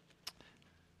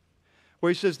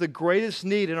 where he says the greatest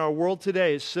need in our world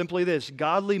today is simply this: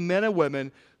 godly men and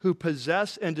women who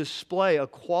possess and display a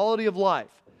quality of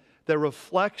life that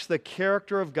reflects the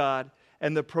character of God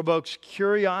and that provokes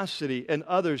curiosity in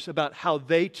others about how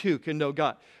they too can know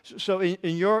God. So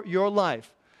in your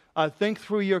life, think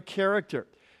through your character.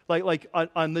 Like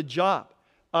on the job,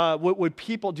 would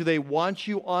people, do they want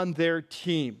you on their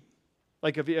team?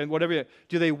 Like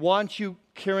do they want you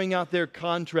carrying out their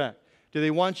contract? Do they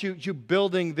want you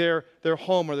building their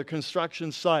home or their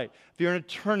construction site? If you're an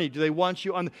attorney, do they want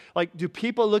you on, do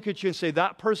people look at you and say,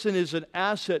 that person is an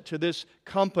asset to this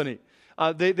company?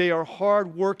 They are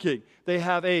hardworking. They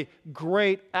have a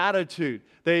great attitude.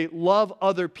 They love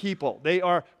other people. They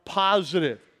are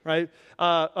positive, right?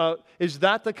 Is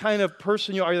that the kind of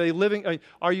person you are?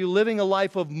 Are you living a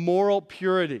life of moral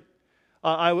purity?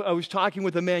 I was talking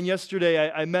with a man yesterday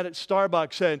I met at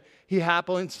Starbucks, and he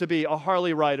happens to be a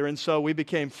Harley rider, and so we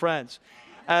became friends.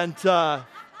 And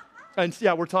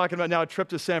yeah, we're talking about now a trip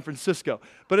to San Francisco.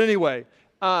 But anyway,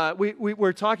 we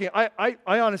were talking. I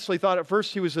honestly thought at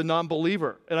first he was a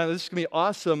non-believer, and this is going to be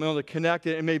awesome, to connect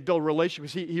and maybe build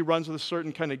relationships. He runs with a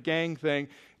certain kind of gang thing,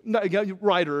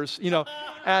 writers,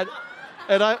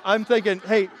 and I'm thinking,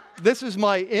 hey, this is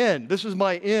my in. This is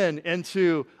my in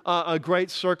into a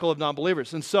great circle of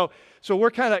non-believers, and so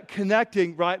we're kind of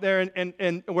connecting right there,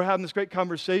 and we're having this great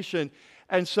conversation,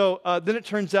 and so then it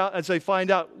turns out, as I find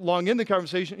out long in the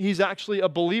conversation, he's actually a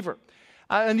believer.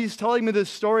 And he's telling me this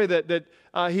story that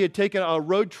he had taken a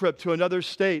road trip to another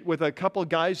state with a couple of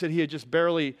guys that he had just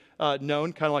barely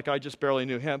known, kind of like I just barely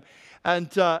knew him. And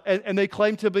they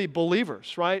claimed to be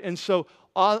believers, right? And so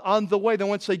on the way, then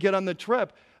once they get on the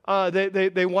trip,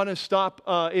 they want to stop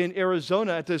in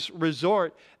Arizona at this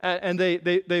resort, and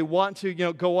they want to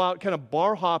go out kind of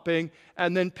bar hopping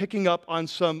and then picking up on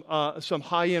some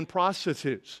high-end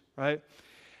prostitutes, right?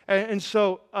 And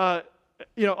so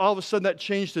all of a sudden that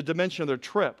changed the dimension of their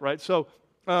trip, right? So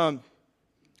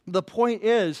the point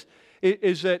is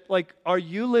that, are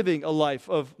you living a life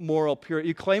of moral purity?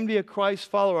 You claim to be a Christ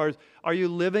follower. Are you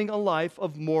living a life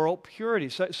of moral purity,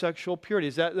 sexual purity?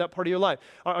 Is that part of your life?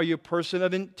 Are you a person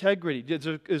of integrity?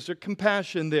 Is there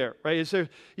compassion there, right? You see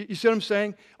what I'm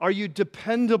saying? Are you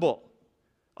dependable?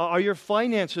 Are your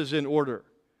finances in order?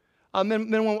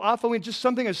 Often just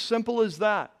something as simple as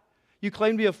that. You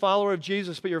claim to be a follower of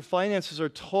Jesus, but your finances are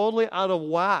totally out of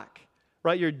whack,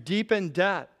 right? You're deep in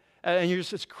debt. and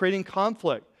it's creating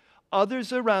conflict.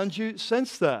 Others around you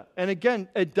sense that. And again,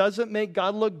 it doesn't make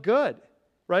God look good,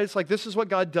 right? It's like this is what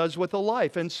God does with a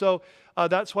life. And so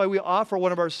that's why we offer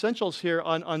one of our essentials here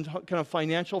on kind of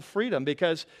financial freedom,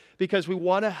 because we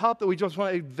want to help, that we just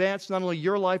want to advance not only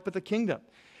your life, but the kingdom.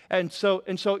 And so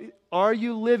are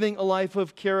you living a life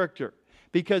of character?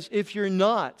 Because if you're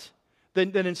not,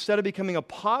 then instead of becoming a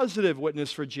positive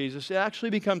witness for Jesus, it actually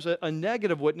becomes a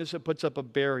negative witness that puts up a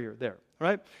barrier there,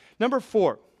 right? Number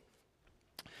 4.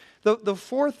 The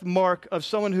fourth mark of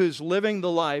someone who's living the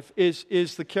life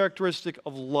is the characteristic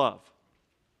of love.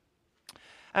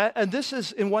 And this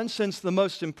is, in one sense, the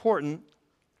most important.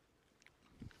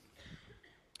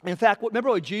 In fact, remember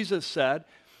what Jesus said?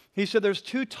 He said there's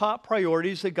 2 top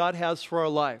priorities that God has for our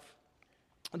life.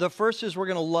 The first is we're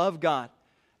going to love God,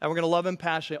 and we're going to love Him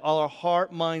passionately, all our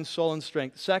heart, mind, soul, and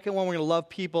strength. The second one, we're going to love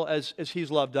people as He's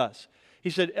loved us.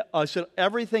 He said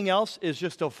everything else is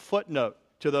just a footnote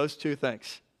to those 2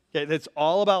 things. Okay, it's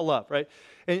all about love, right?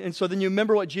 And so then you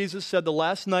remember what Jesus said the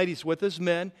last night. He's with his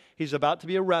men. He's about to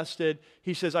be arrested.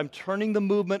 He says, I'm turning the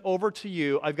movement over to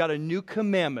you. I've got a new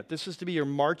commandment. This is to be your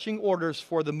marching orders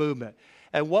for the movement.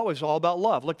 And what was all about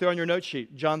love? Look there on your note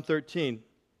sheet, John 13.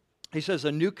 He says,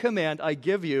 a new command I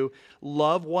give you,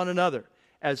 love one another.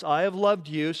 As I have loved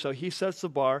you, so he sets the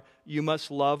bar, you must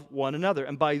love one another.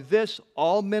 And by this,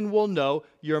 all men will know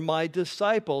you're my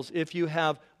disciples if you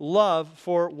have love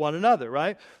for one another,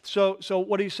 right? So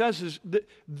what he says is,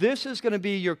 this is going to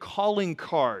be your calling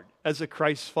card as a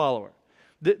Christ follower.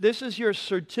 This is your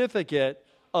certificate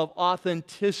of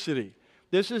authenticity.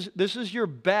 This is your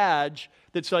badge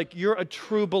that's like you're a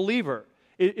true believer.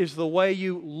 It is the way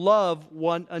you love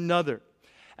one another.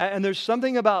 And there's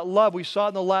something about love. We saw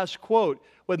in the last quote,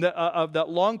 of that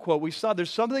long quote, we saw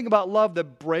there's something about love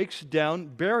that breaks down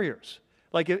barriers.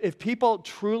 Like if people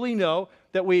truly know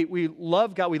that we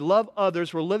love God, we love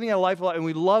others, we're living a life and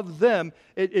we love them,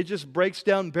 it just breaks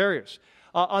down barriers.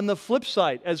 On the flip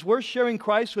side, as we're sharing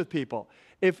Christ with people,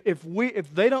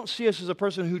 if they don't see us as a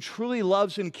person who truly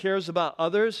loves and cares about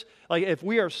others, like if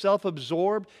we are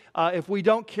self-absorbed, if we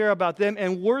don't care about them,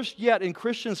 and worse yet, in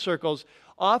Christian circles,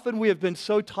 often we have been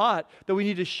so taught that we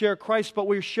need to share Christ, but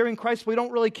we're sharing Christ, but we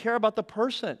don't really care about the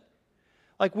person.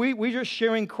 Like we're just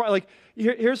sharing Christ. Like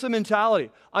here's the mentality.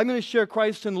 I'm going to share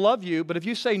Christ and love you, but if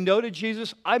you say no to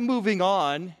Jesus, I'm moving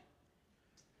on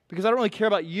because I don't really care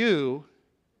about you.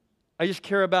 I just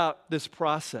care about this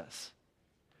process.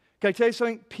 Can I tell you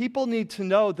something? People need to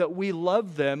know that we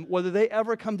love them whether they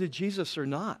ever come to Jesus or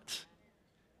not.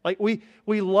 Like we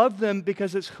love them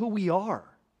because it's who we are,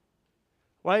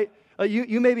 right?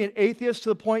 You may be an atheist to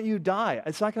the point you die.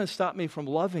 It's not going to stop me from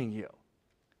loving you.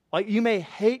 Like you may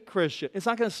hate Christian. It's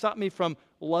not going to stop me from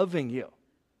loving you.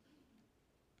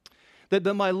 That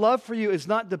my love for you is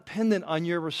not dependent on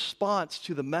your response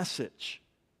to the message.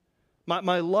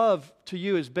 My love to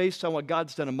you is based on what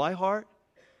God's done in my heart,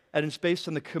 and it's based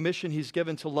on the commission He's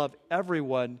given to love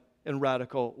everyone in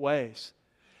radical ways.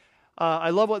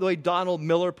 I love the way Donald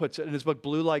Miller puts it in his book,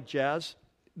 Blue Like Jazz.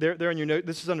 There in your note,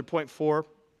 this is under point 4.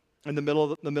 In the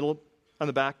middle, on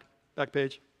the back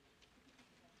page.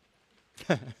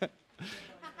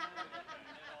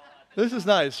 This is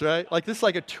nice, right? Like this is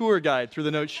like a tour guide through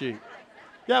the note sheet.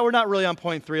 Yeah, we're not really on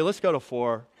point 3. Let's go to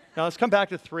 4. Now let's come back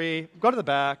to 3. Go to the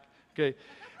back. Okay.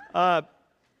 But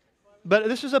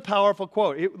this is a powerful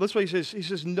quote. This is what he says. He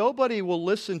says, nobody will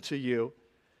listen to you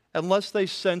unless they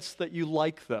sense that you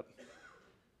like them.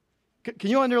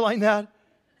 Can you underline that?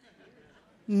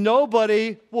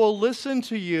 Nobody will listen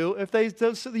to you if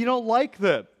you don't like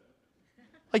them.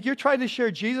 Like you're trying to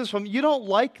share Jesus from, you don't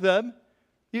like them.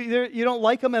 You don't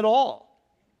like them at all.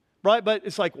 Right? But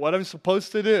it's like, what I'm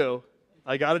supposed to do,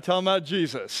 I got to tell them about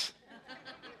Jesus.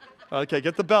 Okay,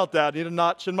 get the belt out. I need a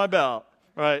notch in my belt.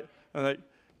 Right?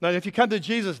 Now, if you come to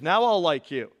Jesus, now I'll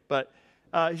like you. But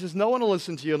he says, no one will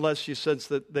listen to you unless you sense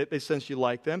that they sense you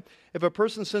like them. If a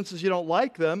person senses you don't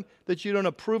like them, that you don't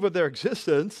approve of their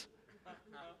existence,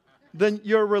 then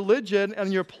your religion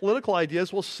and your political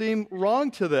ideas will seem wrong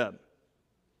to them.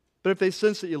 But if they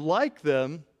sense that you like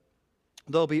them,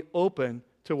 they'll be open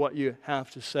to what you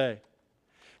have to say.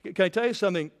 Can I tell you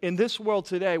something? In this world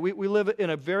today, we live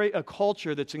in a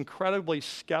culture that's incredibly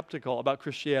skeptical about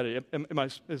Christianity. Am I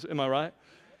right?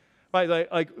 Right,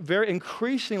 like very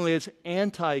increasingly, it's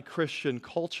anti-Christian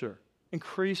culture.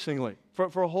 Increasingly,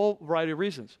 for a whole variety of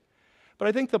reasons. But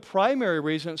I think the primary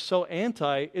reason it's so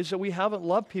anti is that we haven't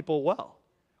loved people well.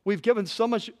 We've given so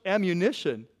much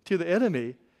ammunition to the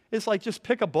enemy. It's like just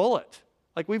pick a bullet.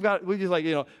 Like here's that.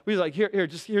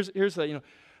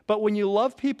 But when you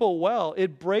love people well,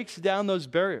 it breaks down those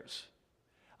barriers.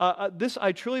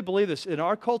 I truly believe this. In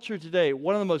our culture today,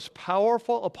 one of the most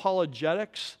powerful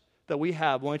apologetics that we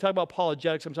have, when we talk about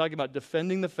apologetics, I'm talking about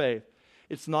defending the faith.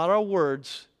 It's not our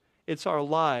words, it's our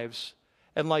lives.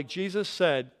 And like Jesus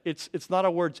said, it's not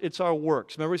our words, it's our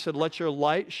works. Remember he said, let your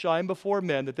light shine before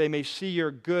men that they may see your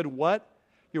good what?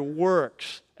 Your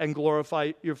works and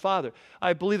glorify your Father.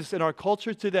 I believe this in our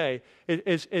culture today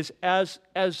as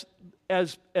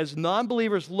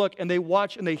non-believers look and they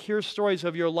watch and they hear stories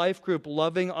of your life group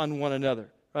loving on one another,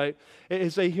 right?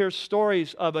 As they hear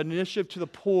stories of an initiative to the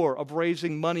poor, of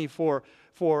raising money for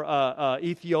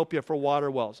Ethiopia for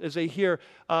water wells, as they hear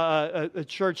a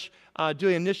church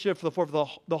doing an initiative for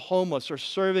the homeless or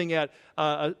serving at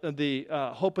the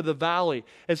Hope of the Valley,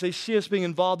 as they see us being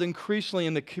involved increasingly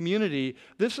in the community,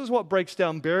 this is what breaks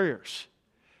down barriers.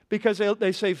 Because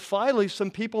they say, finally,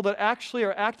 some people that actually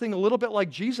are acting a little bit like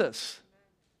Jesus,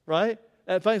 right?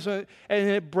 And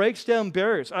it breaks down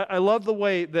barriers. I love the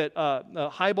way that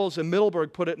Hybels and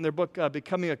Middleburg put it in their book,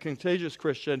 Becoming a Contagious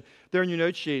Christian, there in your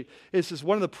note sheet. It says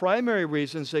one of the primary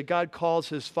reasons that God calls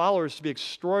his followers to be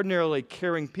extraordinarily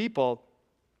caring people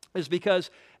is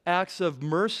because acts of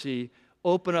mercy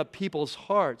open up people's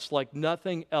hearts like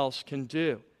nothing else can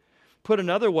do. Put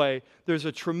another way, there's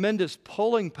a tremendous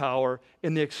pulling power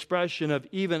in the expression of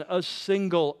even a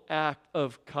single act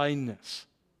of kindness.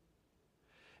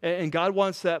 And God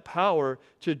wants that power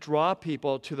to draw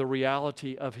people to the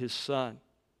reality of his Son.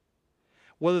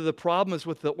 Whether the problem is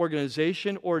with the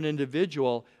organization or an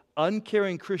individual,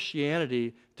 uncaring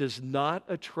Christianity does not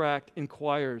attract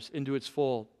inquirers into its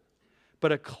fold.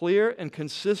 But a clear and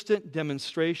consistent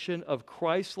demonstration of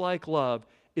Christ-like love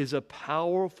is a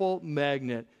powerful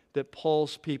magnet that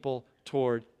pulls people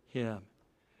toward him.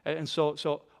 And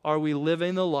so are we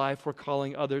living the life we're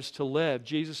calling others to live?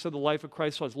 Jesus said the life of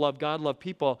Christ was love God, love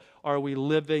people. Are we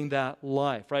living that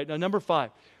life, right? Now, number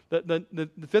 5. The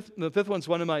fifth one's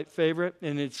one of my favorite,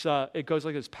 and it goes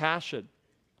like this, passion.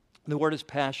 The word is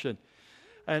passion.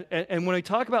 And when I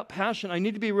talk about passion, I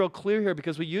need to be real clear here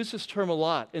because we use this term a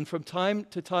lot. And from time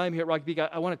to time here at Rocky Peak,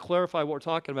 I want to clarify what we're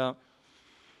talking about.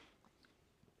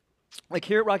 Like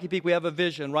here at Rocky Peak, we have a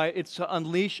vision, right? It's to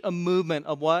unleash a movement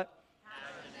of what?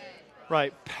 Passionate.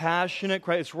 Right, passionate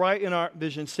Christ. It's right in our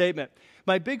vision statement.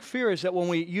 My big fear is that when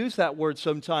we use that word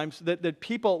sometimes, that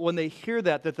people, when they hear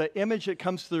that the image that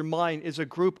comes to their mind is a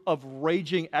group of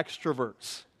raging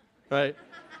extroverts, right?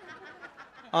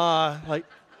 Like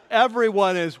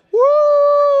everyone is,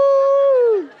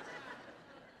 woo!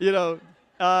 You know,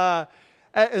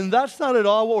 and that's not at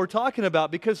all what we're talking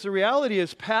about, because the reality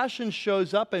is passion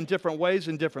shows up in different ways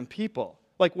in different people.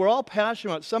 Like we're all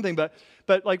passionate about something, but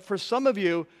like for some of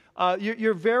you,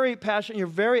 you're very passionate, you're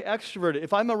very extroverted.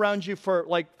 If I'm around you for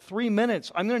like 3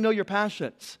 minutes, I'm going to know your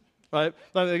passions, right?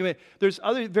 There's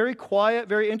other very quiet,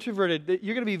 very introverted.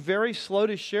 You're going to be very slow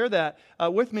to share that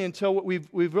with me until we've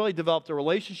really developed a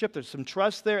relationship. There's some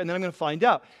trust there, and then I'm going to find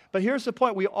out. But here's the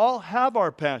point. We all have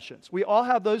our passions. We all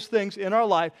have those things in our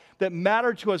life that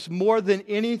matter to us more than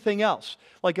anything else.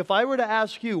 Like if I were to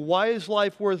ask you, why is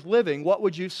life worth living? What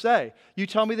would you say? You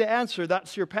tell me the answer.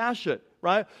 That's your passion.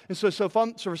 Right? And so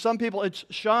for some people, it's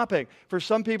shopping. For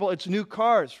some people, it's new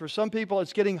cars. For some people,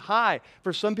 it's getting high.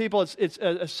 For some people, it's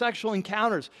sexual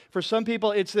encounters. For some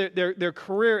people, it's their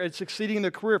career. It's succeeding in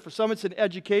their career. For some, it's in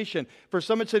education. For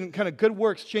some, it's in kind of good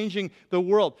works, changing the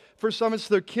world. For some, it's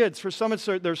their kids. For some, it's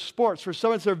their sports. For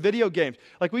some, it's their video games.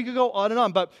 Like we could go on and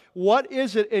on. But what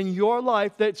is it in your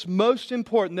life that's most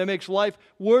important, that makes life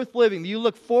worth living, that you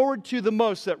look forward to the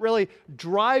most, that really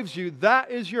drives you? That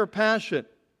is your passion.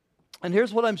 And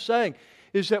here's what I'm saying,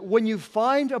 is that when you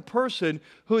find a person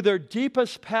who their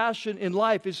deepest passion in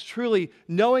life is truly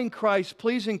knowing Christ,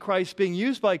 pleasing Christ, being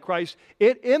used by Christ,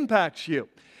 it impacts you.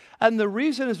 And the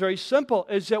reason is very simple,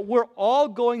 is that we're all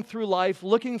going through life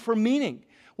looking for meaning.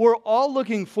 We're all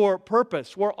looking for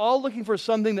purpose. We're all looking for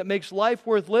something that makes life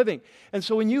worth living. And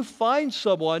so when you find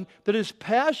someone that is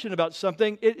passionate about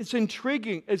something, it's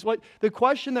intriguing. It's what the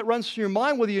question that runs through your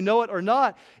mind, whether you know it or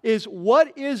not, is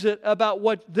what is it about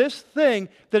what this thing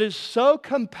that is so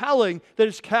compelling that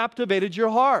has captivated your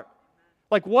heart?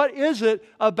 Like what is it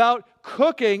about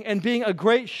cooking and being a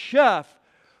great chef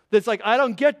that's like, I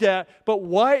don't get that, but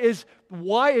why is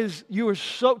you are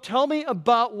so, tell me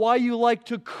about why you like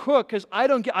to cook, because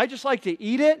I just like to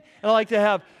eat it, and I like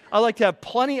to have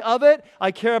plenty of it.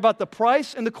 I care about the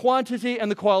price and the quantity and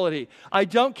the quality. I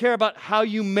don't care about how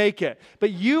you make it.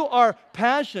 But you are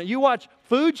passionate. You watch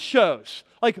food shows.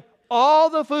 Like, all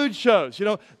the food shows,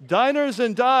 Diners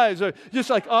and Dives, or just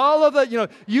like all of the,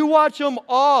 you watch them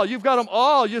all. You've got them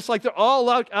all, just like they're all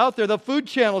out there. The Food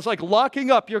Channel is like locking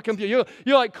up your computer.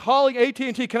 You're like calling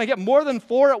AT&T, can I get more than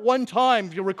 4 at one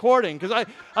time you're recording? Because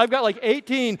I've got like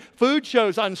 18 food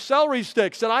shows on celery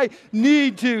sticks, and I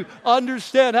need to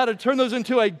understand how to turn those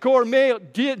into a gourmet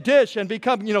dish and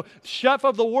become, chef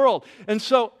of the world. And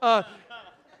so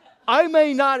I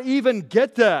may not even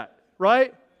get that,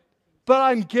 right? But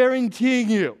I'm guaranteeing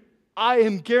you,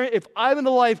 if I'm in a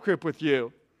life group with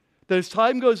you, that as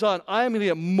time goes on, I am going to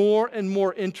get more and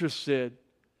more interested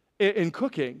in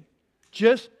cooking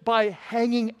just by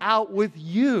hanging out with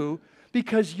you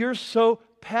because you're so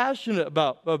passionate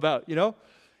about.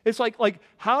 It's like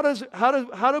how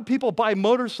do people buy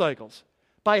motorcycles?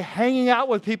 By hanging out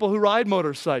with people who ride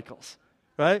motorcycles.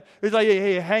 Right? It's like,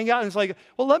 hey, hang out, and it's like,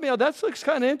 well, that looks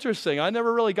kind of interesting. I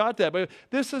never really got that, but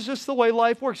this is just the way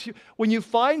life works. When you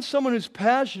find someone who's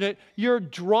passionate, you're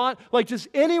drawn. Like, does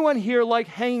anyone here like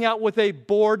hanging out with a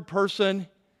bored person?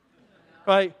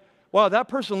 Right? Wow, that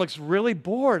person looks really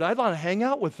bored. I'd want to hang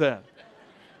out with them.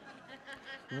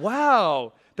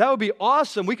 Wow, that would be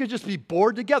awesome. We could just be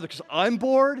bored together because I'm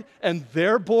bored and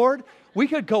they're bored. We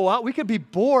could go out. We could be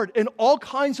bored in all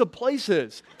kinds of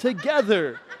places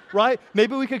together, right?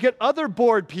 Maybe we could get other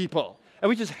bored people, and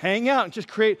we just hang out and just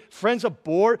create friends of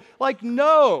bored. Like,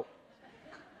 no.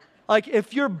 Like,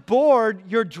 if you're bored,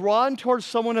 you're drawn towards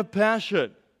someone of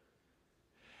passion.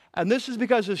 And this is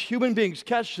because as human beings,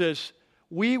 catch this,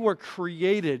 we were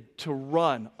created to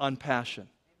run on passion.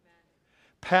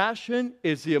 Passion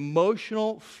is the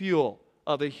emotional fuel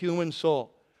of the human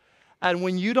soul. And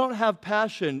when you don't have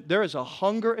passion, there is a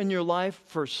hunger in your life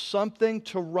for something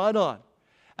to run on.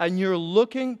 And you're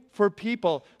looking for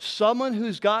people, someone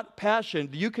who's got passion,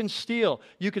 you can steal,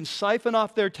 you can siphon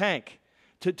off their tank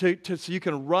so you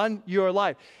can run your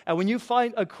life. And when you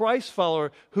find a Christ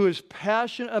follower who is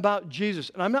passionate about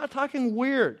Jesus, and I'm not talking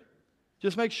weird,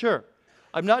 just make sure.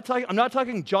 I'm not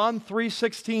talking John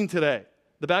 3:16 today.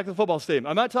 The back of the football stadium.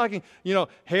 I'm not talking,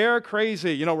 hair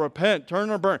crazy, repent,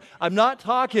 turn or burn. I'm not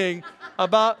talking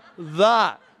about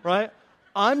that, right?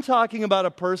 I'm talking about a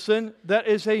person that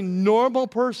is a normal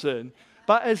person,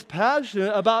 but is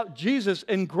passionate about Jesus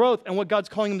and growth and what God's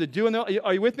calling them to do. And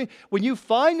are you with me? When you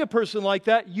find a person like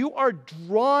that, you are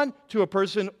drawn to a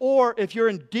person, or if you're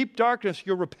in deep darkness,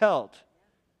 you're repelled.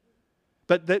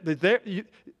 But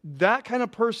that kind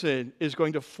of person is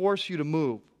going to force you to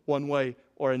move one way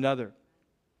or another.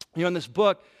 In this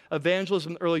book, Evangelism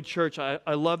in the Early Church,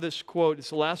 I love this quote. It's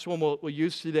the last one we'll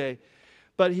use today.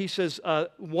 But he says,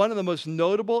 one of the most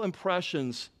notable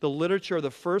impressions the literature of the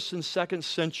 1st and 2nd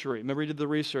century, remember he did the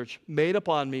research, made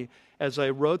upon me as I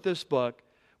wrote this book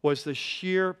was the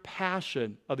sheer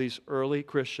passion of these early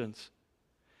Christians.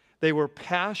 They were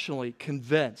passionately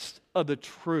convinced of the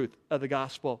truth of the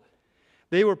gospel.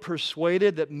 They were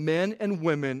persuaded that men and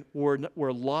women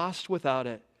were lost without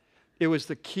it. It was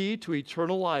the key to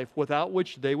eternal life, without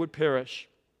which they would perish.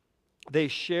 They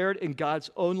shared in God's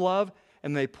own love,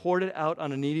 and they poured it out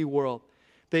on a needy world.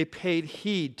 They paid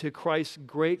heed to Christ's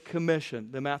great commission,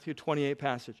 the Matthew 28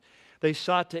 passage. They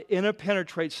sought to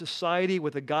interpenetrate society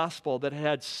with a gospel that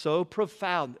had so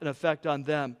profound an effect on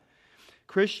them.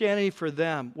 Christianity for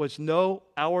them was no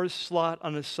hours slot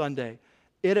on a Sunday.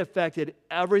 It affected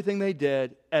everything they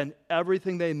did and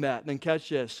everything they met. And then catch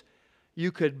this.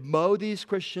 You could mow these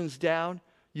Christians down.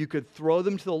 You could throw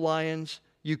them to the lions.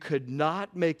 You could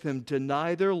not make them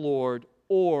deny their Lord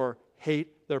or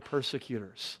hate their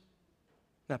persecutors.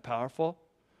 Isn't that powerful?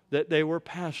 That they were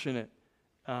passionate.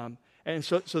 And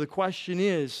so the question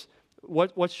is,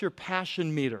 what's your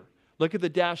passion meter? Look at the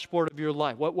dashboard of your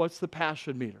life. What's the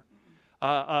passion meter?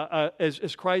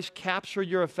 As Christ captured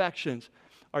your affections,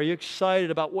 are you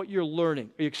excited about what you're learning?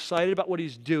 Are you excited about what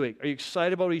he's doing? Are you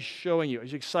excited about what he's showing you? Are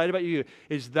you excited about you?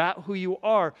 Is that who you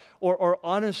are? Or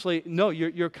honestly, no,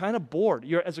 you're kind of bored.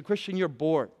 As a Christian, you're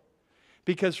bored.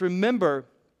 Because remember,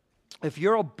 if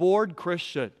you're a bored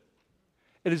Christian,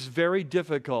 it is very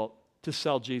difficult to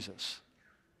sell Jesus.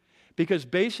 Because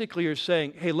basically you're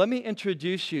saying, hey, let me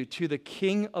introduce you to the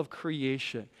King of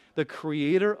creation, the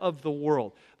creator of the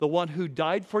world, the one who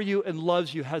died for you and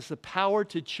loves you, has the power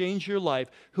to change your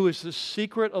life, who is the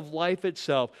secret of life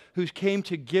itself, who came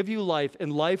to give you life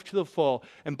and life to the full.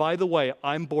 And by the way,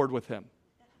 I'm bored with him.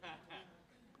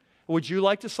 Would you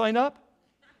like to sign up?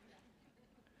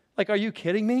 Like, are you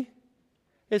kidding me?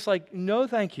 It's like, no,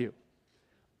 thank you.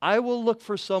 I will look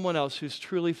for someone else who's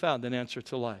truly found an answer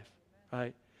to life,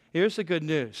 right? Here's the good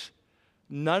news.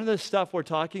 None of the stuff we're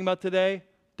talking about today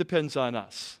depends on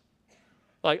us.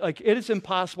 Like it is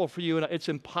impossible for you and it's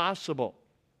impossible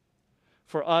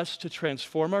for us to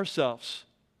transform ourselves.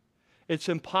 It's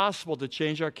impossible to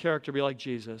change our character to be like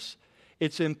Jesus.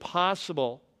 It's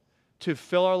impossible to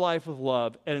fill our life with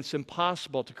love, and it's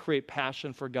impossible to create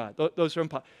passion for God. Those are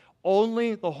impossible.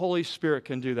 Only the Holy Spirit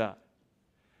can do that.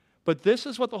 But this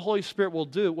is what the Holy Spirit will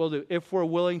do if we're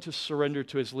willing to surrender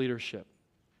to his leadership.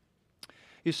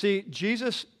 You see,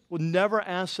 Jesus will never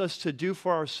ask us to do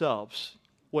for ourselves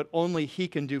what only he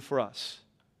can do for us.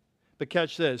 But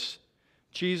catch this,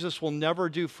 Jesus will never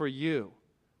do for you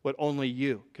what only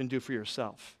you can do for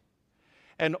yourself.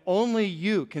 And only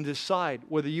you can decide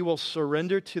whether you will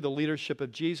surrender to the leadership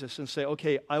of Jesus and say,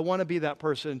 okay, I want to be that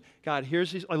person. God,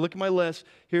 here's these, I look at my list,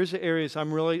 here's the areas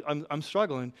I'm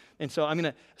struggling. And so I'm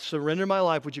going to surrender my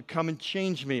life. Would you come and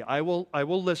change me? I will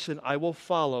listen, I will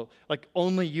follow. Like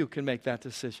only you can make that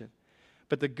decision.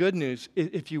 But the good news,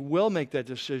 if you will make that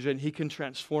decision, he can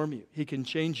transform you. He can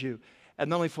change you and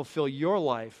not only fulfill your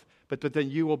life, but then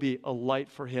you will be a light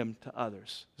for him to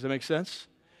others. Does that make sense?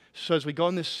 So as we go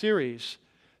in this series,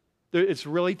 it's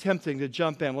really tempting to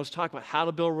jump in. Let's talk about how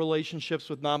to build relationships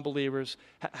with non-believers,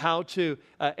 how to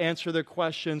answer their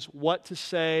questions, what to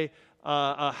say,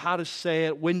 how to say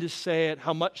it, when to say it,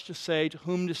 how much to say, to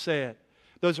whom to say it.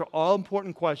 Those are all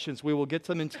important questions. We will get to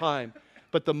them in time.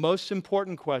 But the most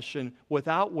important question,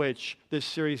 without which this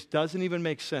series doesn't even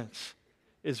make sense,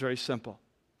 is very simple.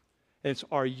 And it's,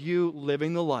 are you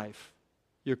living the life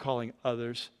you're calling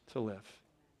others to live?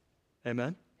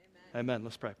 Amen? Amen.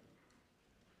 Let's pray.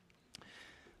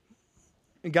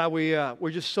 And God,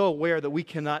 we're just so aware that we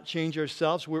cannot change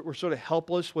ourselves. We're sort of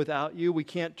helpless without you. We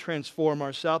can't transform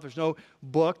ourselves. There's no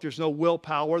book. There's no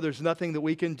willpower. There's nothing that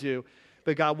we can do.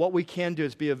 But God, what we can do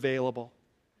is be available.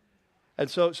 And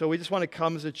so we just want to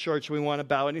come as a church. We want to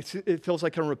bow. And it feels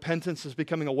like kind of repentance is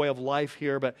becoming a way of life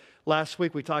here. But last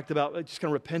week we talked about just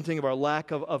kind of repenting of our lack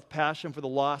of passion for the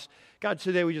lost. God,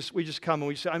 today we just come and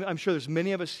we say, I'm sure there's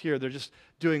many of us here that are just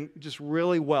doing just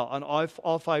really well on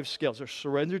all five scales. They're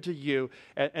surrendered to you,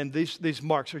 and these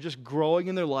marks are just growing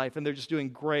in their life, and they're just doing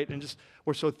great, and just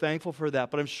we're so thankful for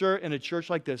that. But I'm sure in a church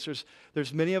like this,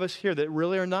 there's many of us here that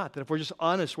really are not, that if we're just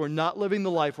honest, we're not living the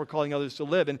life we're calling others to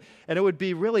live, and it would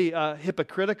be really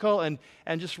hypocritical and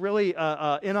just really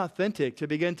inauthentic to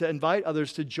begin to invite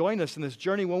others to join us in this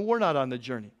journey when we're not on the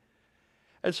journey.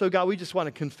 And so, God, we just want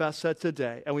to confess that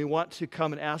today, and we want to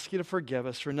come and ask you to forgive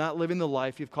us for not living the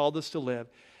life you've called us to live.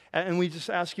 And we just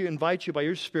invite you by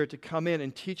your Spirit to come in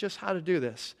and teach us how to do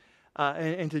this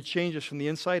and to change us from the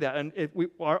inside out. And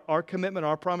our commitment,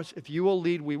 our promise, if you will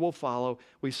lead, we will follow.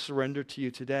 We surrender to you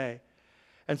today.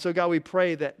 And so, God, we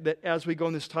pray that as we go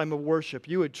in this time of worship,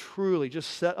 you would truly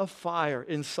just set a fire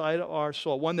inside of our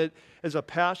soul, one that is a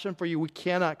passion for you we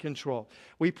cannot control.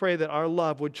 We pray that our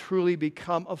love would truly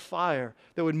become a fire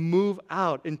that would move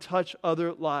out and touch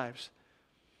other lives.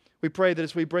 We pray that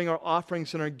as we bring our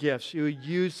offerings and our gifts, you would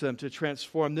use them to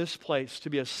transform this place to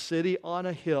be a city on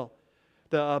a hill,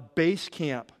 the base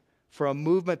camp for a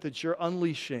movement that you're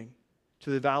unleashing to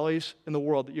the valleys in the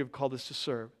world that you've called us to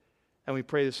serve. And we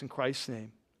pray this in Christ's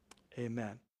name.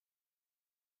 Amen.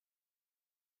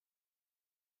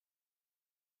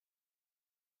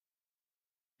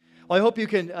 Well, I hope you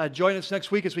can join us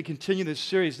next week as we continue this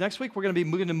series. Next week, we're going to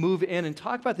be move in and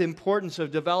talk about the importance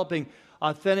of developing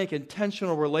authentic,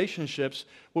 intentional relationships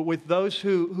with those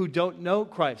who don't know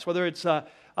Christ, whether it's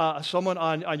someone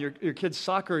on your kid's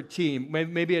soccer team,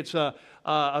 maybe it's a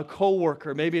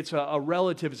coworker, maybe it's a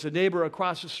relative, it's a neighbor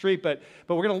across the street. But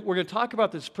we're going to talk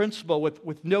about this principle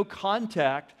with no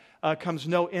contact comes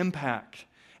no impact.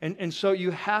 And so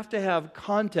you have to have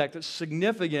contact that's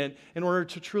significant in order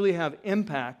to truly have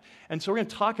impact. And so we're going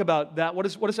to talk about that. What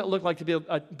does that look like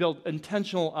to build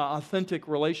intentional, authentic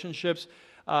relationships,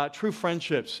 true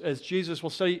friendships? As Jesus will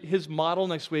study his model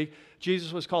next week,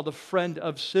 Jesus was called a friend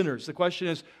of sinners. The question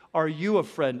is, are you a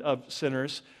friend of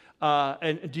sinners?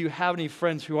 And do you have any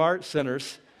friends who are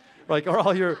sinners? Like, are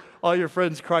all your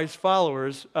friends Christ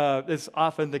followers? It's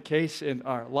often the case in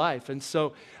our life. And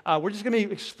so we're just going to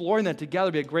be exploring that together.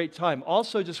 It'll be a great time.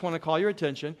 Also, just want to call your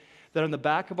attention that on the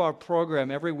back of our program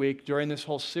every week during this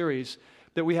whole series,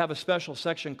 that we have a special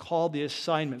section called the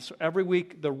assignments. So every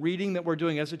week, the reading that we're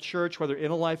doing as a church, whether in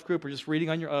a life group or just reading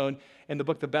on your own, in the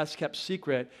book, The Best Kept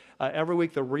Secret, every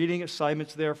week the reading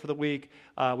assignments there for the week.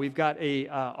 We've got a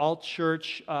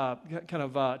all-church kind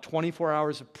of 24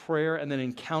 hours of prayer and then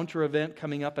encounter event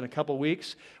coming up in a couple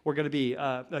weeks. We're going to be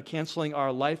canceling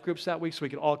our life groups that week so we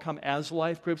can all come as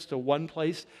life groups to one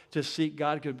place to seek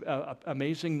God.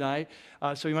 Amazing night.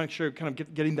 So you want to make sure kind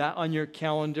of getting that on your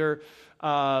calendar.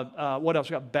 What else?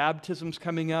 We've got baptisms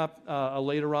coming up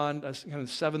later on, kind of the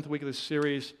seventh week of this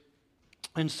series.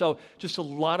 And so just a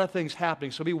lot of things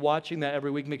happening. So be watching that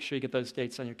every week. Make sure you get those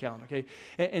dates on your calendar, okay?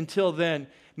 Until then,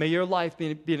 may your life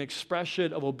be an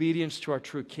expression of obedience to our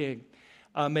true King.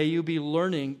 May you be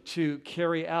learning to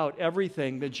carry out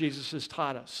everything that Jesus has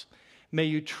taught us. May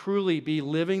you truly be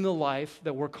living the life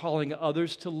that we're calling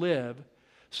others to live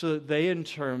so that they in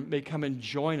turn may come and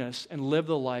join us and live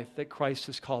the life that Christ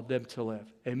has called them to live.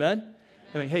 Amen?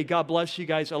 Amen. Hey, God bless you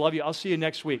guys. I love you. I'll see you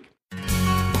next week.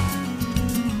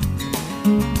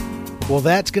 Well,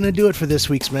 that's going to do it for this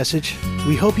week's message.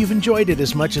 We hope you've enjoyed it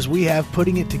as much as we have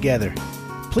putting it together.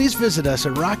 Please visit us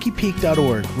at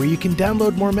rockypeak.org, where you can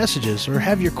download more messages or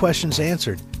have your questions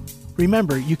answered.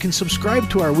 Remember, you can subscribe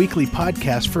to our weekly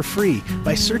podcast for free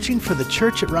by searching for The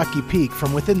Church at Rocky Peak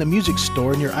from within the music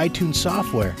store in your iTunes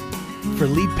software. For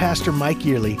lead pastor Mike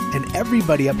Yearley and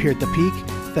everybody up here at the Peak,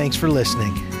 thanks for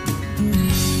listening.